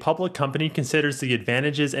listing, a public company considers the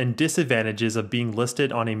advantages and disadvantages of being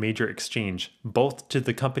listed on a major exchange, both to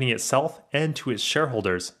the company itself and to its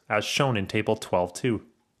shareholders, as shown in Table 12.2.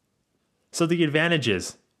 So the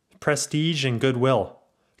advantages: prestige and goodwill.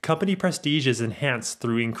 Company prestige is enhanced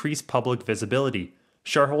through increased public visibility.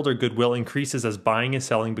 Shareholder goodwill increases as buying and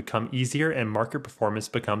selling become easier and market performance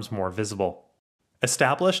becomes more visible.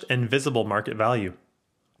 Established and visible market value.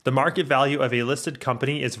 The market value of a listed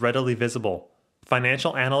company is readily visible.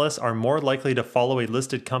 Financial analysts are more likely to follow a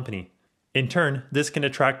listed company. In turn, this can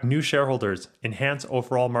attract new shareholders, enhance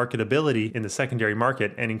overall marketability in the secondary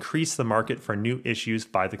market, and increase the market for new issues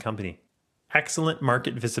by the company. Excellent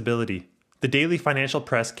market visibility. The daily financial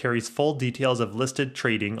press carries full details of listed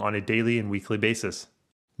trading on a daily and weekly basis.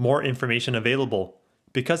 More information available.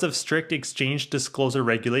 Because of strict exchange disclosure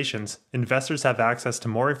regulations, investors have access to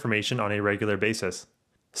more information on a regular basis.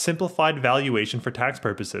 Simplified valuation for tax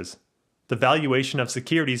purposes. The valuation of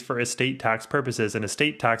securities for estate tax purposes and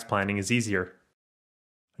estate tax planning is easier.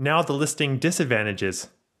 Now the listing disadvantages.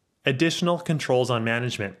 Additional controls on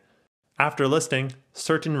management. After listing,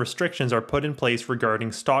 certain restrictions are put in place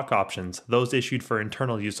regarding stock options, those issued for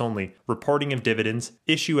internal use only, reporting of dividends,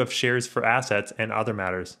 issue of shares for assets, and other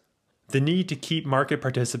matters. The need to keep market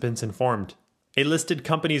participants informed. A listed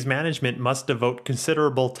company's management must devote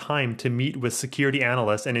considerable time to meet with security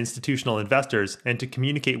analysts and institutional investors and to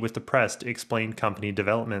communicate with the press to explain company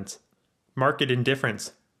developments. Market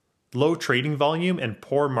indifference. Low trading volume and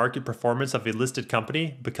poor market performance of a listed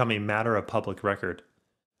company become a matter of public record.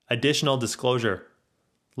 Additional disclosure.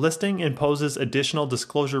 Listing imposes additional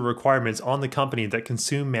disclosure requirements on the company that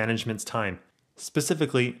consume management's time.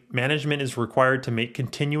 Specifically, management is required to make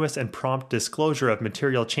continuous and prompt disclosure of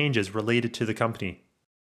material changes related to the company.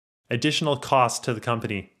 Additional costs to the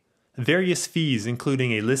company. Various fees,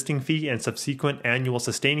 including a listing fee and subsequent annual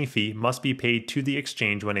sustaining fee, must be paid to the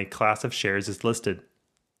exchange when a class of shares is listed.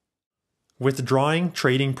 Withdrawing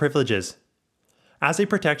trading privileges. As a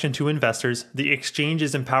protection to investors, the exchange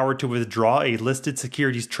is empowered to withdraw a listed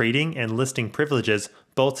security's trading and listing privileges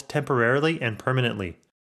both temporarily and permanently.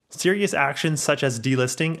 Serious actions such as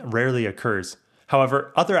delisting rarely occurs.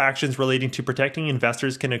 However, other actions relating to protecting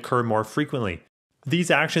investors can occur more frequently.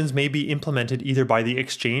 These actions may be implemented either by the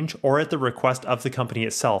exchange or at the request of the company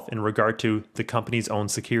itself in regard to the company's own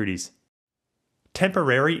securities.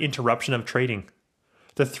 Temporary interruption of trading.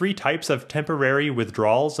 The three types of temporary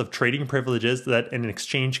withdrawals of trading privileges that an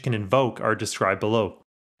exchange can invoke are described below.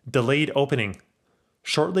 Delayed opening.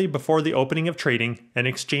 Shortly before the opening of trading, an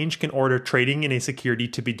exchange can order trading in a security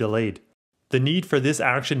to be delayed. The need for this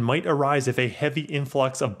action might arise if a heavy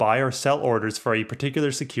influx of buy or sell orders for a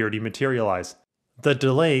particular security materialize. The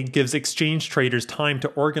delay gives exchange traders time to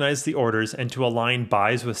organize the orders and to align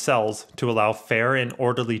buys with sells to allow fair and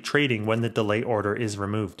orderly trading when the delay order is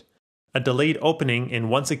removed. A delayed opening in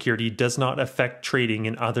one security does not affect trading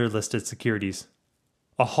in other listed securities.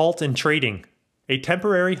 A halt in trading. A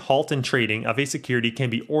temporary halt in trading of a security can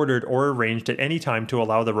be ordered or arranged at any time to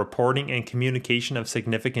allow the reporting and communication of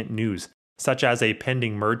significant news, such as a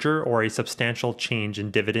pending merger or a substantial change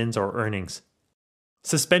in dividends or earnings.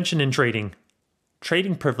 Suspension in trading.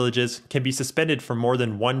 Trading privileges can be suspended for more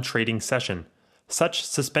than one trading session. Such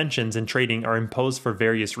suspensions in trading are imposed for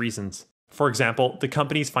various reasons. For example, the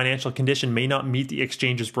company's financial condition may not meet the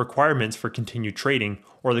exchange's requirements for continued trading,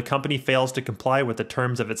 or the company fails to comply with the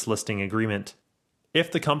terms of its listing agreement.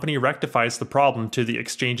 If the company rectifies the problem to the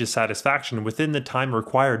exchange's satisfaction within the time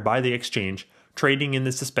required by the exchange, trading in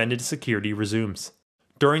the suspended security resumes.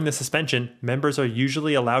 During the suspension, members are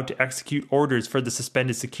usually allowed to execute orders for the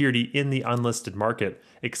suspended security in the unlisted market,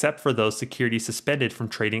 except for those securities suspended from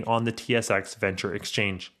trading on the TSX Venture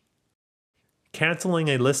Exchange. Canceling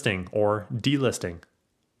a listing or delisting.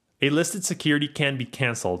 A listed security can be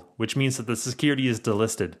cancelled, which means that the security is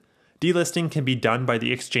delisted. Delisting can be done by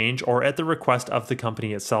the exchange or at the request of the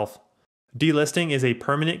company itself. Delisting is a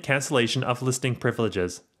permanent cancellation of listing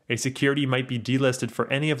privileges. A security might be delisted for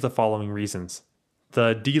any of the following reasons.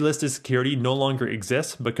 The delisted security no longer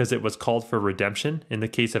exists because it was called for redemption in the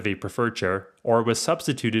case of a preferred share, or was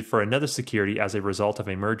substituted for another security as a result of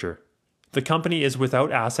a merger. The company is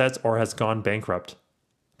without assets or has gone bankrupt.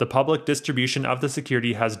 The public distribution of the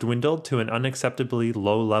security has dwindled to an unacceptably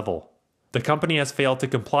low level. The company has failed to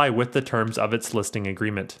comply with the terms of its listing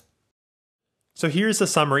agreement. So here's a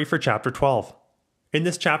summary for Chapter 12. In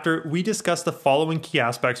this chapter, we discuss the following key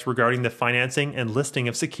aspects regarding the financing and listing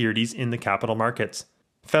of securities in the capital markets.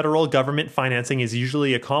 Federal government financing is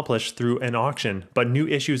usually accomplished through an auction, but new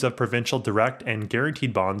issues of provincial direct and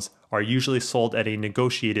guaranteed bonds are usually sold at a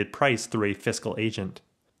negotiated price through a fiscal agent.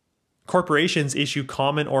 Corporations issue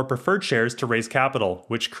common or preferred shares to raise capital,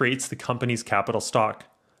 which creates the company's capital stock.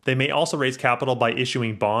 They may also raise capital by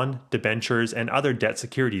issuing bond, debentures, and other debt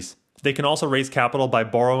securities. They can also raise capital by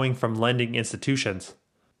borrowing from lending institutions.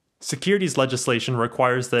 Securities legislation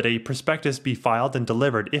requires that a prospectus be filed and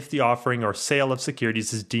delivered if the offering or sale of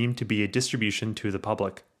securities is deemed to be a distribution to the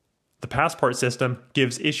public. The passport system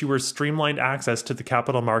gives issuers streamlined access to the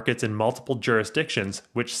capital markets in multiple jurisdictions,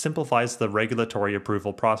 which simplifies the regulatory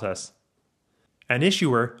approval process. An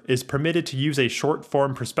issuer is permitted to use a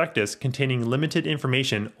short-form prospectus containing limited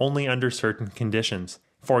information only under certain conditions.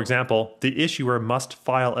 For example, the issuer must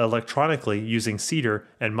file electronically using CEDAR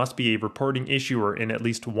and must be a reporting issuer in at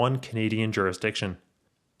least one Canadian jurisdiction.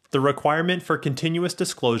 The requirement for continuous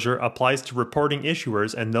disclosure applies to reporting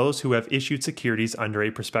issuers and those who have issued securities under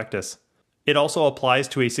a prospectus. It also applies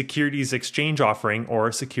to a securities exchange offering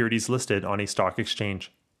or securities listed on a stock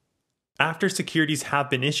exchange. After securities have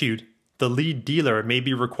been issued, the lead dealer may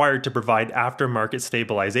be required to provide after-market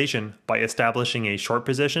stabilization by establishing a short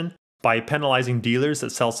position, by penalizing dealers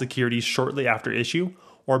that sell securities shortly after issue,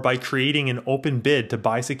 or by creating an open bid to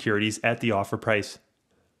buy securities at the offer price.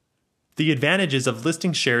 The advantages of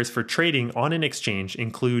listing shares for trading on an exchange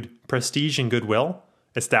include prestige and goodwill,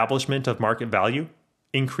 establishment of market value,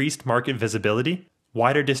 increased market visibility,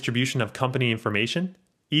 wider distribution of company information,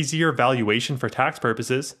 easier valuation for tax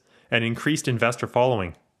purposes, and increased investor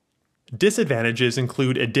following. Disadvantages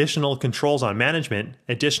include additional controls on management,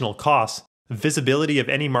 additional costs, visibility of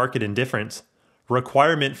any market indifference,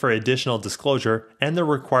 requirement for additional disclosure, and the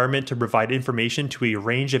requirement to provide information to a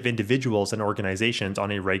range of individuals and organizations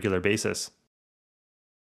on a regular basis.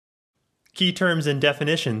 Key terms and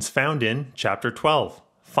definitions found in Chapter 12,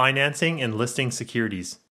 Financing and Listing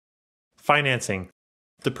Securities. Financing.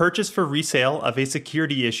 The purchase for resale of a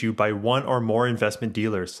security issue by one or more investment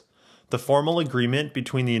dealers. The formal agreement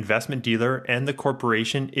between the investment dealer and the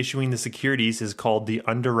corporation issuing the securities is called the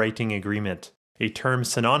underwriting agreement, a term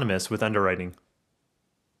synonymous with underwriting.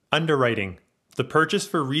 Underwriting. The purchase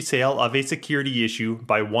for resale of a security issue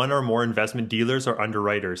by one or more investment dealers or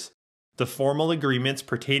underwriters. The formal agreements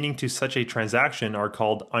pertaining to such a transaction are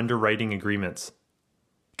called underwriting agreements.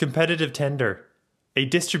 Competitive tender. A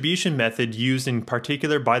distribution method used in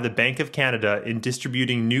particular by the Bank of Canada in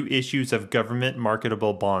distributing new issues of government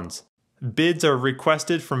marketable bonds. Bids are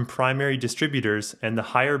requested from primary distributors, and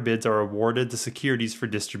the higher bids are awarded the securities for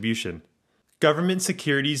distribution. Government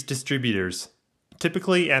securities distributors.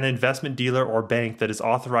 Typically an investment dealer or bank that is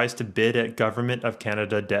authorized to bid at Government of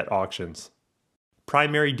Canada debt auctions.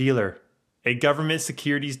 Primary dealer. A government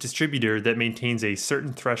securities distributor that maintains a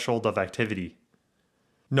certain threshold of activity.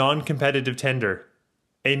 Non-competitive tender.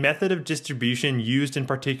 A method of distribution used in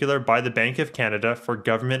particular by the Bank of Canada for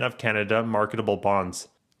Government of Canada marketable bonds.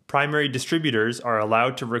 Primary distributors are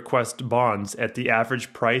allowed to request bonds at the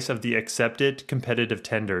average price of the accepted competitive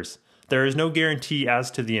tenders. There is no guarantee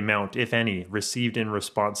as to the amount, if any, received in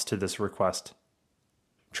response to this request.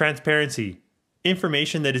 Transparency.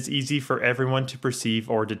 Information that is easy for everyone to perceive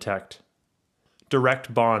or detect.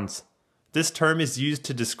 Direct bonds. This term is used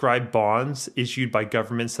to describe bonds issued by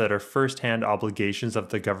governments that are first-hand obligations of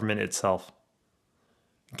the government itself.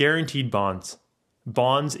 Guaranteed bonds.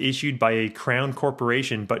 Bonds issued by a crown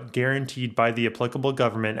corporation but guaranteed by the applicable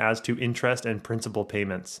government as to interest and principal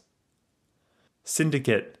payments.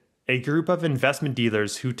 Syndicate. A group of investment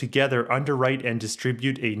dealers who together underwrite and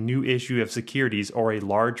distribute a new issue of securities or a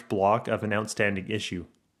large block of an outstanding issue.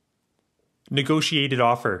 Negotiated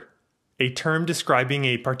offer. A term describing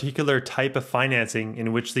a particular type of financing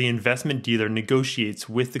in which the investment dealer negotiates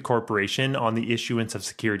with the corporation on the issuance of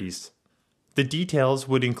securities. The details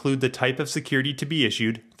would include the type of security to be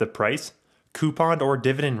issued, the price, coupon or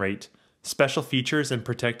dividend rate, special features and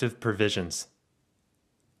protective provisions.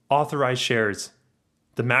 Authorized shares.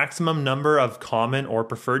 The maximum number of common or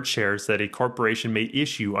preferred shares that a corporation may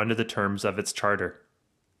issue under the terms of its charter.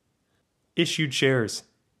 Issued shares.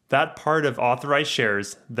 That part of authorized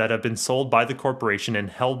shares that have been sold by the corporation and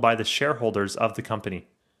held by the shareholders of the company.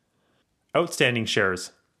 Outstanding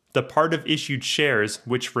shares. The part of issued shares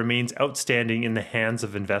which remains outstanding in the hands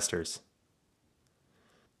of investors.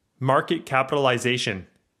 Market capitalization.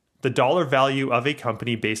 The dollar value of a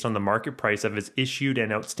company based on the market price of its issued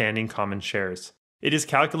and outstanding common shares. It is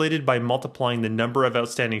calculated by multiplying the number of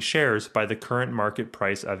outstanding shares by the current market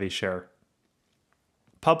price of a share.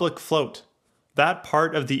 Public float. That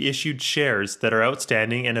part of the issued shares that are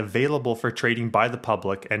outstanding and available for trading by the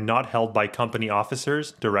public and not held by company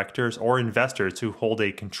officers, directors, or investors who hold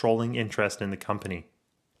a controlling interest in the company.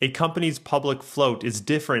 A company's public float is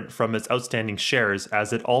different from its outstanding shares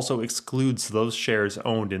as it also excludes those shares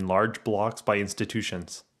owned in large blocks by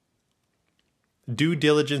institutions. Due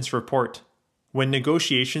diligence report. When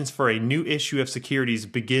negotiations for a new issue of securities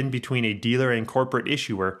begin between a dealer and corporate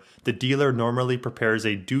issuer, the dealer normally prepares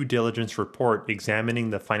a due diligence report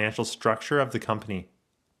examining the financial structure of the company.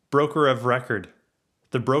 Broker of record.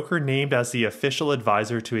 The broker named as the official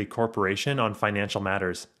advisor to a corporation on financial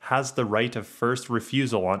matters has the right of first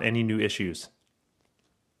refusal on any new issues.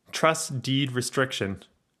 Trust deed restriction.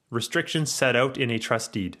 Restrictions set out in a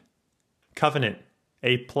trust deed. Covenant.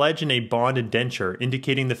 A pledge in a bond indenture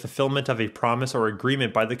indicating the fulfillment of a promise or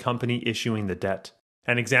agreement by the company issuing the debt.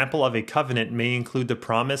 An example of a covenant may include the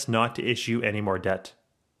promise not to issue any more debt.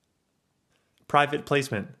 Private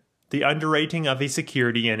placement. The underwriting of a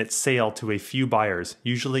security and its sale to a few buyers,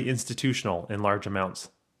 usually institutional, in large amounts.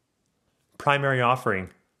 Primary offering.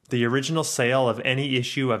 The original sale of any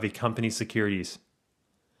issue of a company's securities.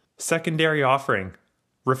 Secondary offering.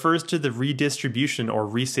 Refers to the redistribution or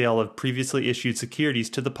resale of previously issued securities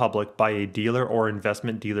to the public by a dealer or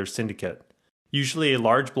investment dealer syndicate. Usually a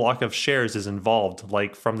large block of shares is involved,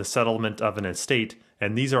 like from the settlement of an estate,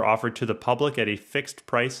 and these are offered to the public at a fixed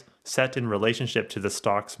price set in relationship to the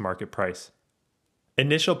stock's market price.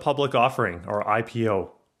 Initial public offering, or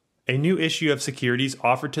IPO. A new issue of securities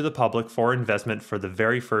offered to the public for investment for the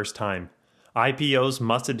very first time. IPOs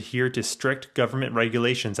must adhere to strict government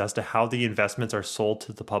regulations as to how the investments are sold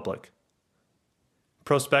to the public.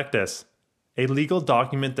 Prospectus. A legal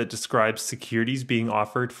document that describes securities being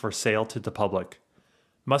offered for sale to the public.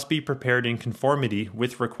 Must be prepared in conformity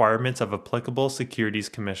with requirements of applicable securities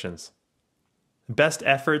commissions. Best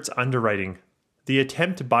efforts underwriting. The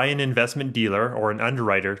attempt by an investment dealer or an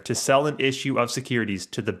underwriter to sell an issue of securities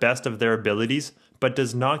to the best of their abilities, but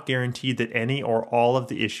does not guarantee that any or all of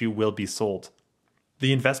the issue will be sold.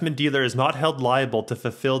 The investment dealer is not held liable to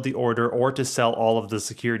fulfill the order or to sell all of the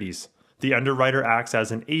securities. The underwriter acts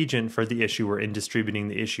as an agent for the issuer in distributing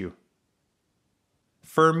the issue.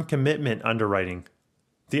 Firm commitment underwriting.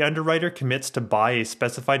 The underwriter commits to buy a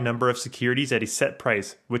specified number of securities at a set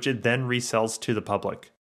price, which it then resells to the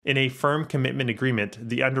public. In a firm commitment agreement,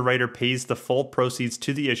 the underwriter pays the full proceeds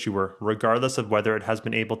to the issuer, regardless of whether it has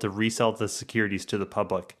been able to resell the securities to the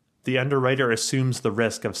public. The underwriter assumes the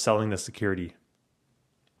risk of selling the security.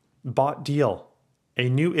 Bought deal. A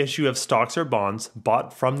new issue of stocks or bonds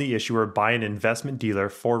bought from the issuer by an investment dealer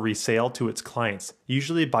for resale to its clients,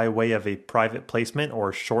 usually by way of a private placement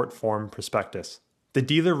or short-form prospectus. The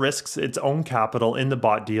dealer risks its own capital in the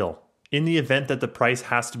bought deal. In the event that the price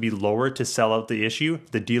has to be lowered to sell out the issue,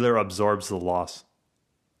 the dealer absorbs the loss.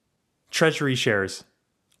 Treasury shares.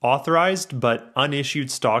 Authorized but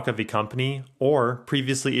unissued stock of a company or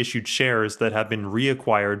previously issued shares that have been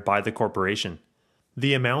reacquired by the corporation.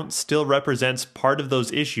 The amount still represents part of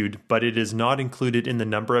those issued, but it is not included in the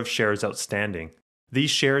number of shares outstanding. These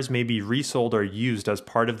shares may be resold or used as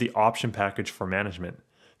part of the option package for management.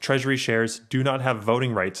 Treasury shares do not have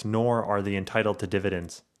voting rights, nor are they entitled to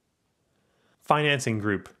dividends. Financing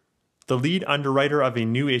group. The lead underwriter of a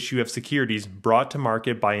new issue of securities brought to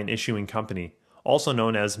market by an issuing company, also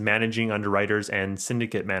known as managing underwriters and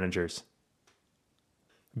syndicate managers.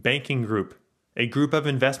 Banking group. A group of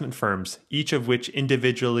investment firms, each of which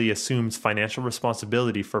individually assumes financial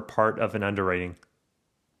responsibility for part of an underwriting.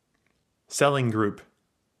 Selling group.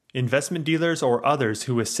 Investment dealers or others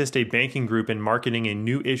who assist a banking group in marketing a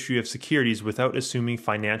new issue of securities without assuming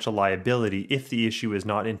financial liability if the issue is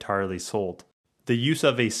not entirely sold. The use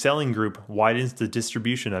of a selling group widens the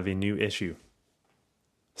distribution of a new issue.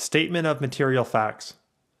 Statement of material facts.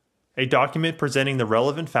 A document presenting the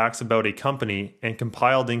relevant facts about a company and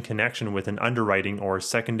compiled in connection with an underwriting or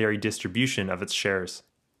secondary distribution of its shares.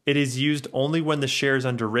 It is used only when the shares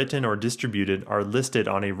underwritten or distributed are listed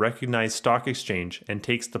on a recognized stock exchange and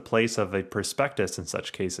takes the place of a prospectus in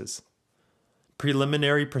such cases.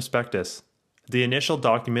 Preliminary prospectus. The initial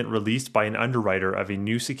document released by an underwriter of a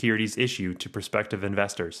new securities issue to prospective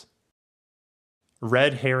investors.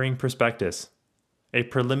 Red herring prospectus. A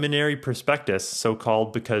preliminary prospectus, so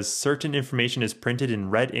called because certain information is printed in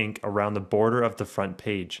red ink around the border of the front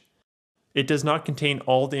page. It does not contain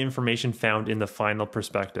all the information found in the final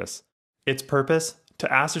prospectus. Its purpose? To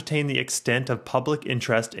ascertain the extent of public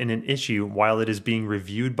interest in an issue while it is being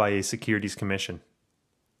reviewed by a securities commission.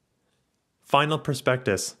 Final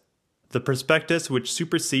prospectus. The prospectus which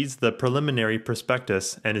supersedes the preliminary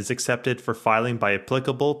prospectus and is accepted for filing by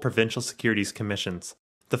applicable provincial securities commissions.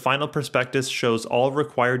 The final prospectus shows all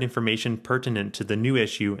required information pertinent to the new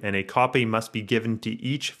issue, and a copy must be given to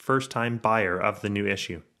each first-time buyer of the new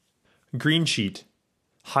issue. Green sheet.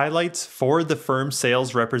 Highlights for the firm's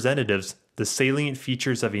sales representatives the salient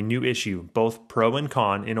features of a new issue, both pro and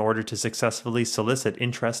con, in order to successfully solicit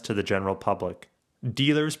interest to the general public.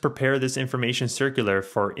 Dealers prepare this information circular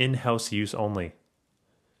for in-house use only.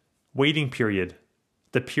 Waiting period.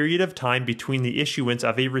 The period of time between the issuance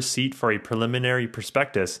of a receipt for a preliminary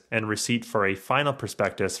prospectus and receipt for a final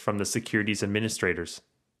prospectus from the securities administrators.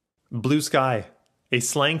 Blue sky. A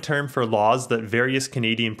slang term for laws that various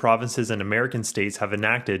Canadian provinces and American states have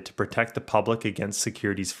enacted to protect the public against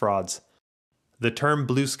securities frauds. The term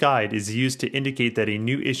blue-skied is used to indicate that a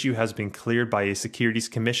new issue has been cleared by a securities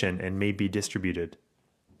commission and may be distributed.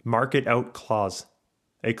 Market out clause.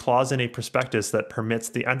 A clause in a prospectus that permits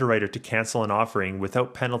the underwriter to cancel an offering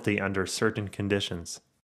without penalty under certain conditions.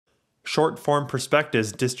 Short-form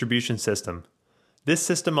prospectus distribution system. This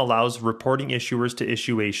system allows reporting issuers to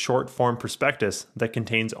issue a short-form prospectus that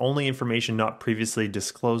contains only information not previously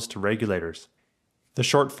disclosed to regulators. The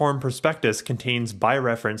short-form prospectus contains by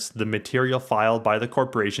reference the material filed by the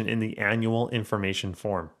corporation in the annual information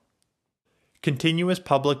form. Continuous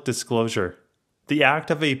public disclosure. The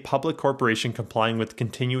act of a public corporation complying with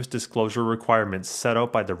continuous disclosure requirements set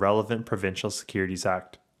out by the relevant Provincial Securities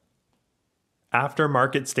Act.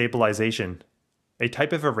 After-market stabilization. A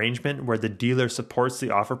type of arrangement where the dealer supports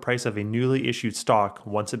the offer price of a newly issued stock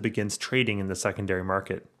once it begins trading in the secondary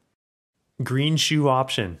market. Green shoe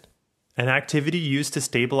option. An activity used to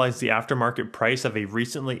stabilize the aftermarket price of a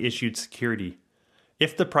recently issued security.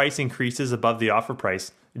 If the price increases above the offer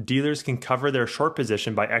price, dealers can cover their short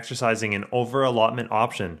position by exercising an over-allotment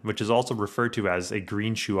option, which is also referred to as a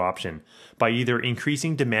green shoe option, by either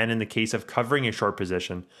increasing demand in the case of covering a short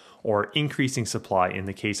position or increasing supply in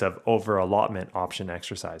the case of over-allotment option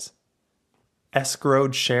exercise.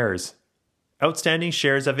 Escrowed shares. Outstanding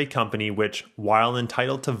shares of a company which, while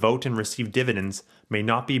entitled to vote and receive dividends, may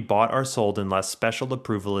not be bought or sold unless special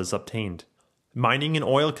approval is obtained. Mining and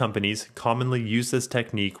oil companies commonly use this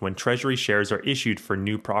technique when treasury shares are issued for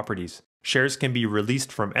new properties. Shares can be released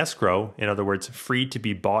from escrow, in other words, free to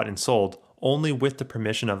be bought and sold, only with the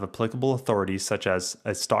permission of applicable authorities such as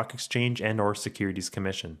a stock exchange and/or securities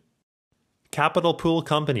commission. Capital Pool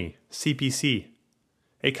Company, CPC.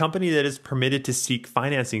 A company that is permitted to seek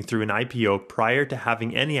financing through an IPO prior to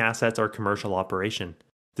having any assets or commercial operation.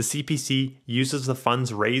 The CPC uses the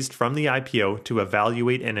funds raised from the IPO to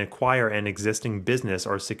evaluate and acquire an existing business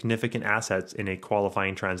or significant assets in a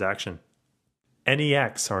qualifying transaction.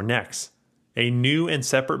 NEX or NEX, a new and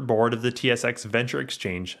separate board of the TSX Venture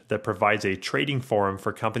Exchange that provides a trading forum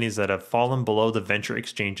for companies that have fallen below the Venture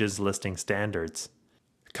Exchange's listing standards.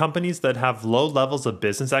 Companies that have low levels of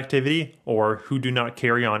business activity or who do not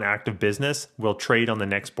carry on active business will trade on the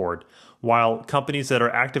NEX board, while companies that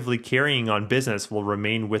are actively carrying on business will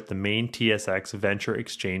remain with the main TSX Venture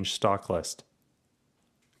Exchange stock list.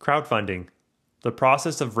 Crowdfunding, the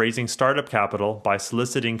process of raising startup capital by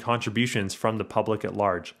soliciting contributions from the public at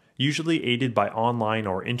large, usually aided by online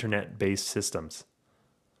or internet-based systems.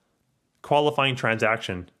 Qualifying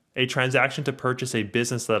transaction, a transaction to purchase a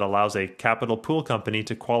business that allows a capital pool company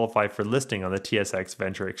to qualify for listing on the TSX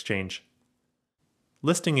Venture Exchange.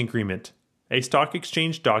 Listing agreement, a stock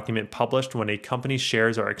exchange document published when a company's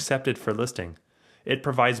shares are accepted for listing. It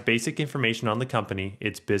provides basic information on the company,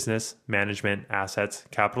 its business, management, assets,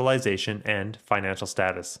 capitalization, and financial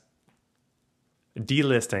status.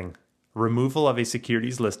 Delisting, removal of a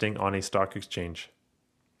securities listing on a stock exchange.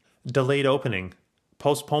 Delayed opening,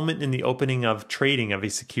 postponement in the opening of trading of a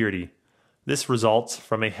security. This results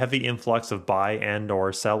from a heavy influx of buy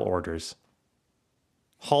and/or sell orders.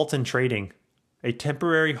 Halt in trading, a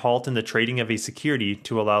temporary halt in the trading of a security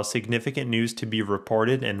to allow significant news to be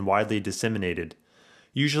reported and widely disseminated,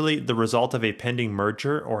 usually the result of a pending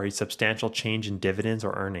merger or a substantial change in dividends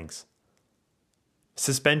or earnings.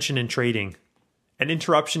 Suspension in trading, an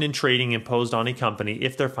interruption in trading imposed on a company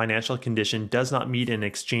if their financial condition does not meet an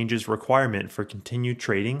exchange's requirement for continued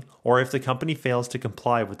trading or if the company fails to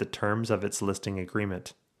comply with the terms of its listing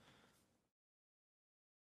agreement.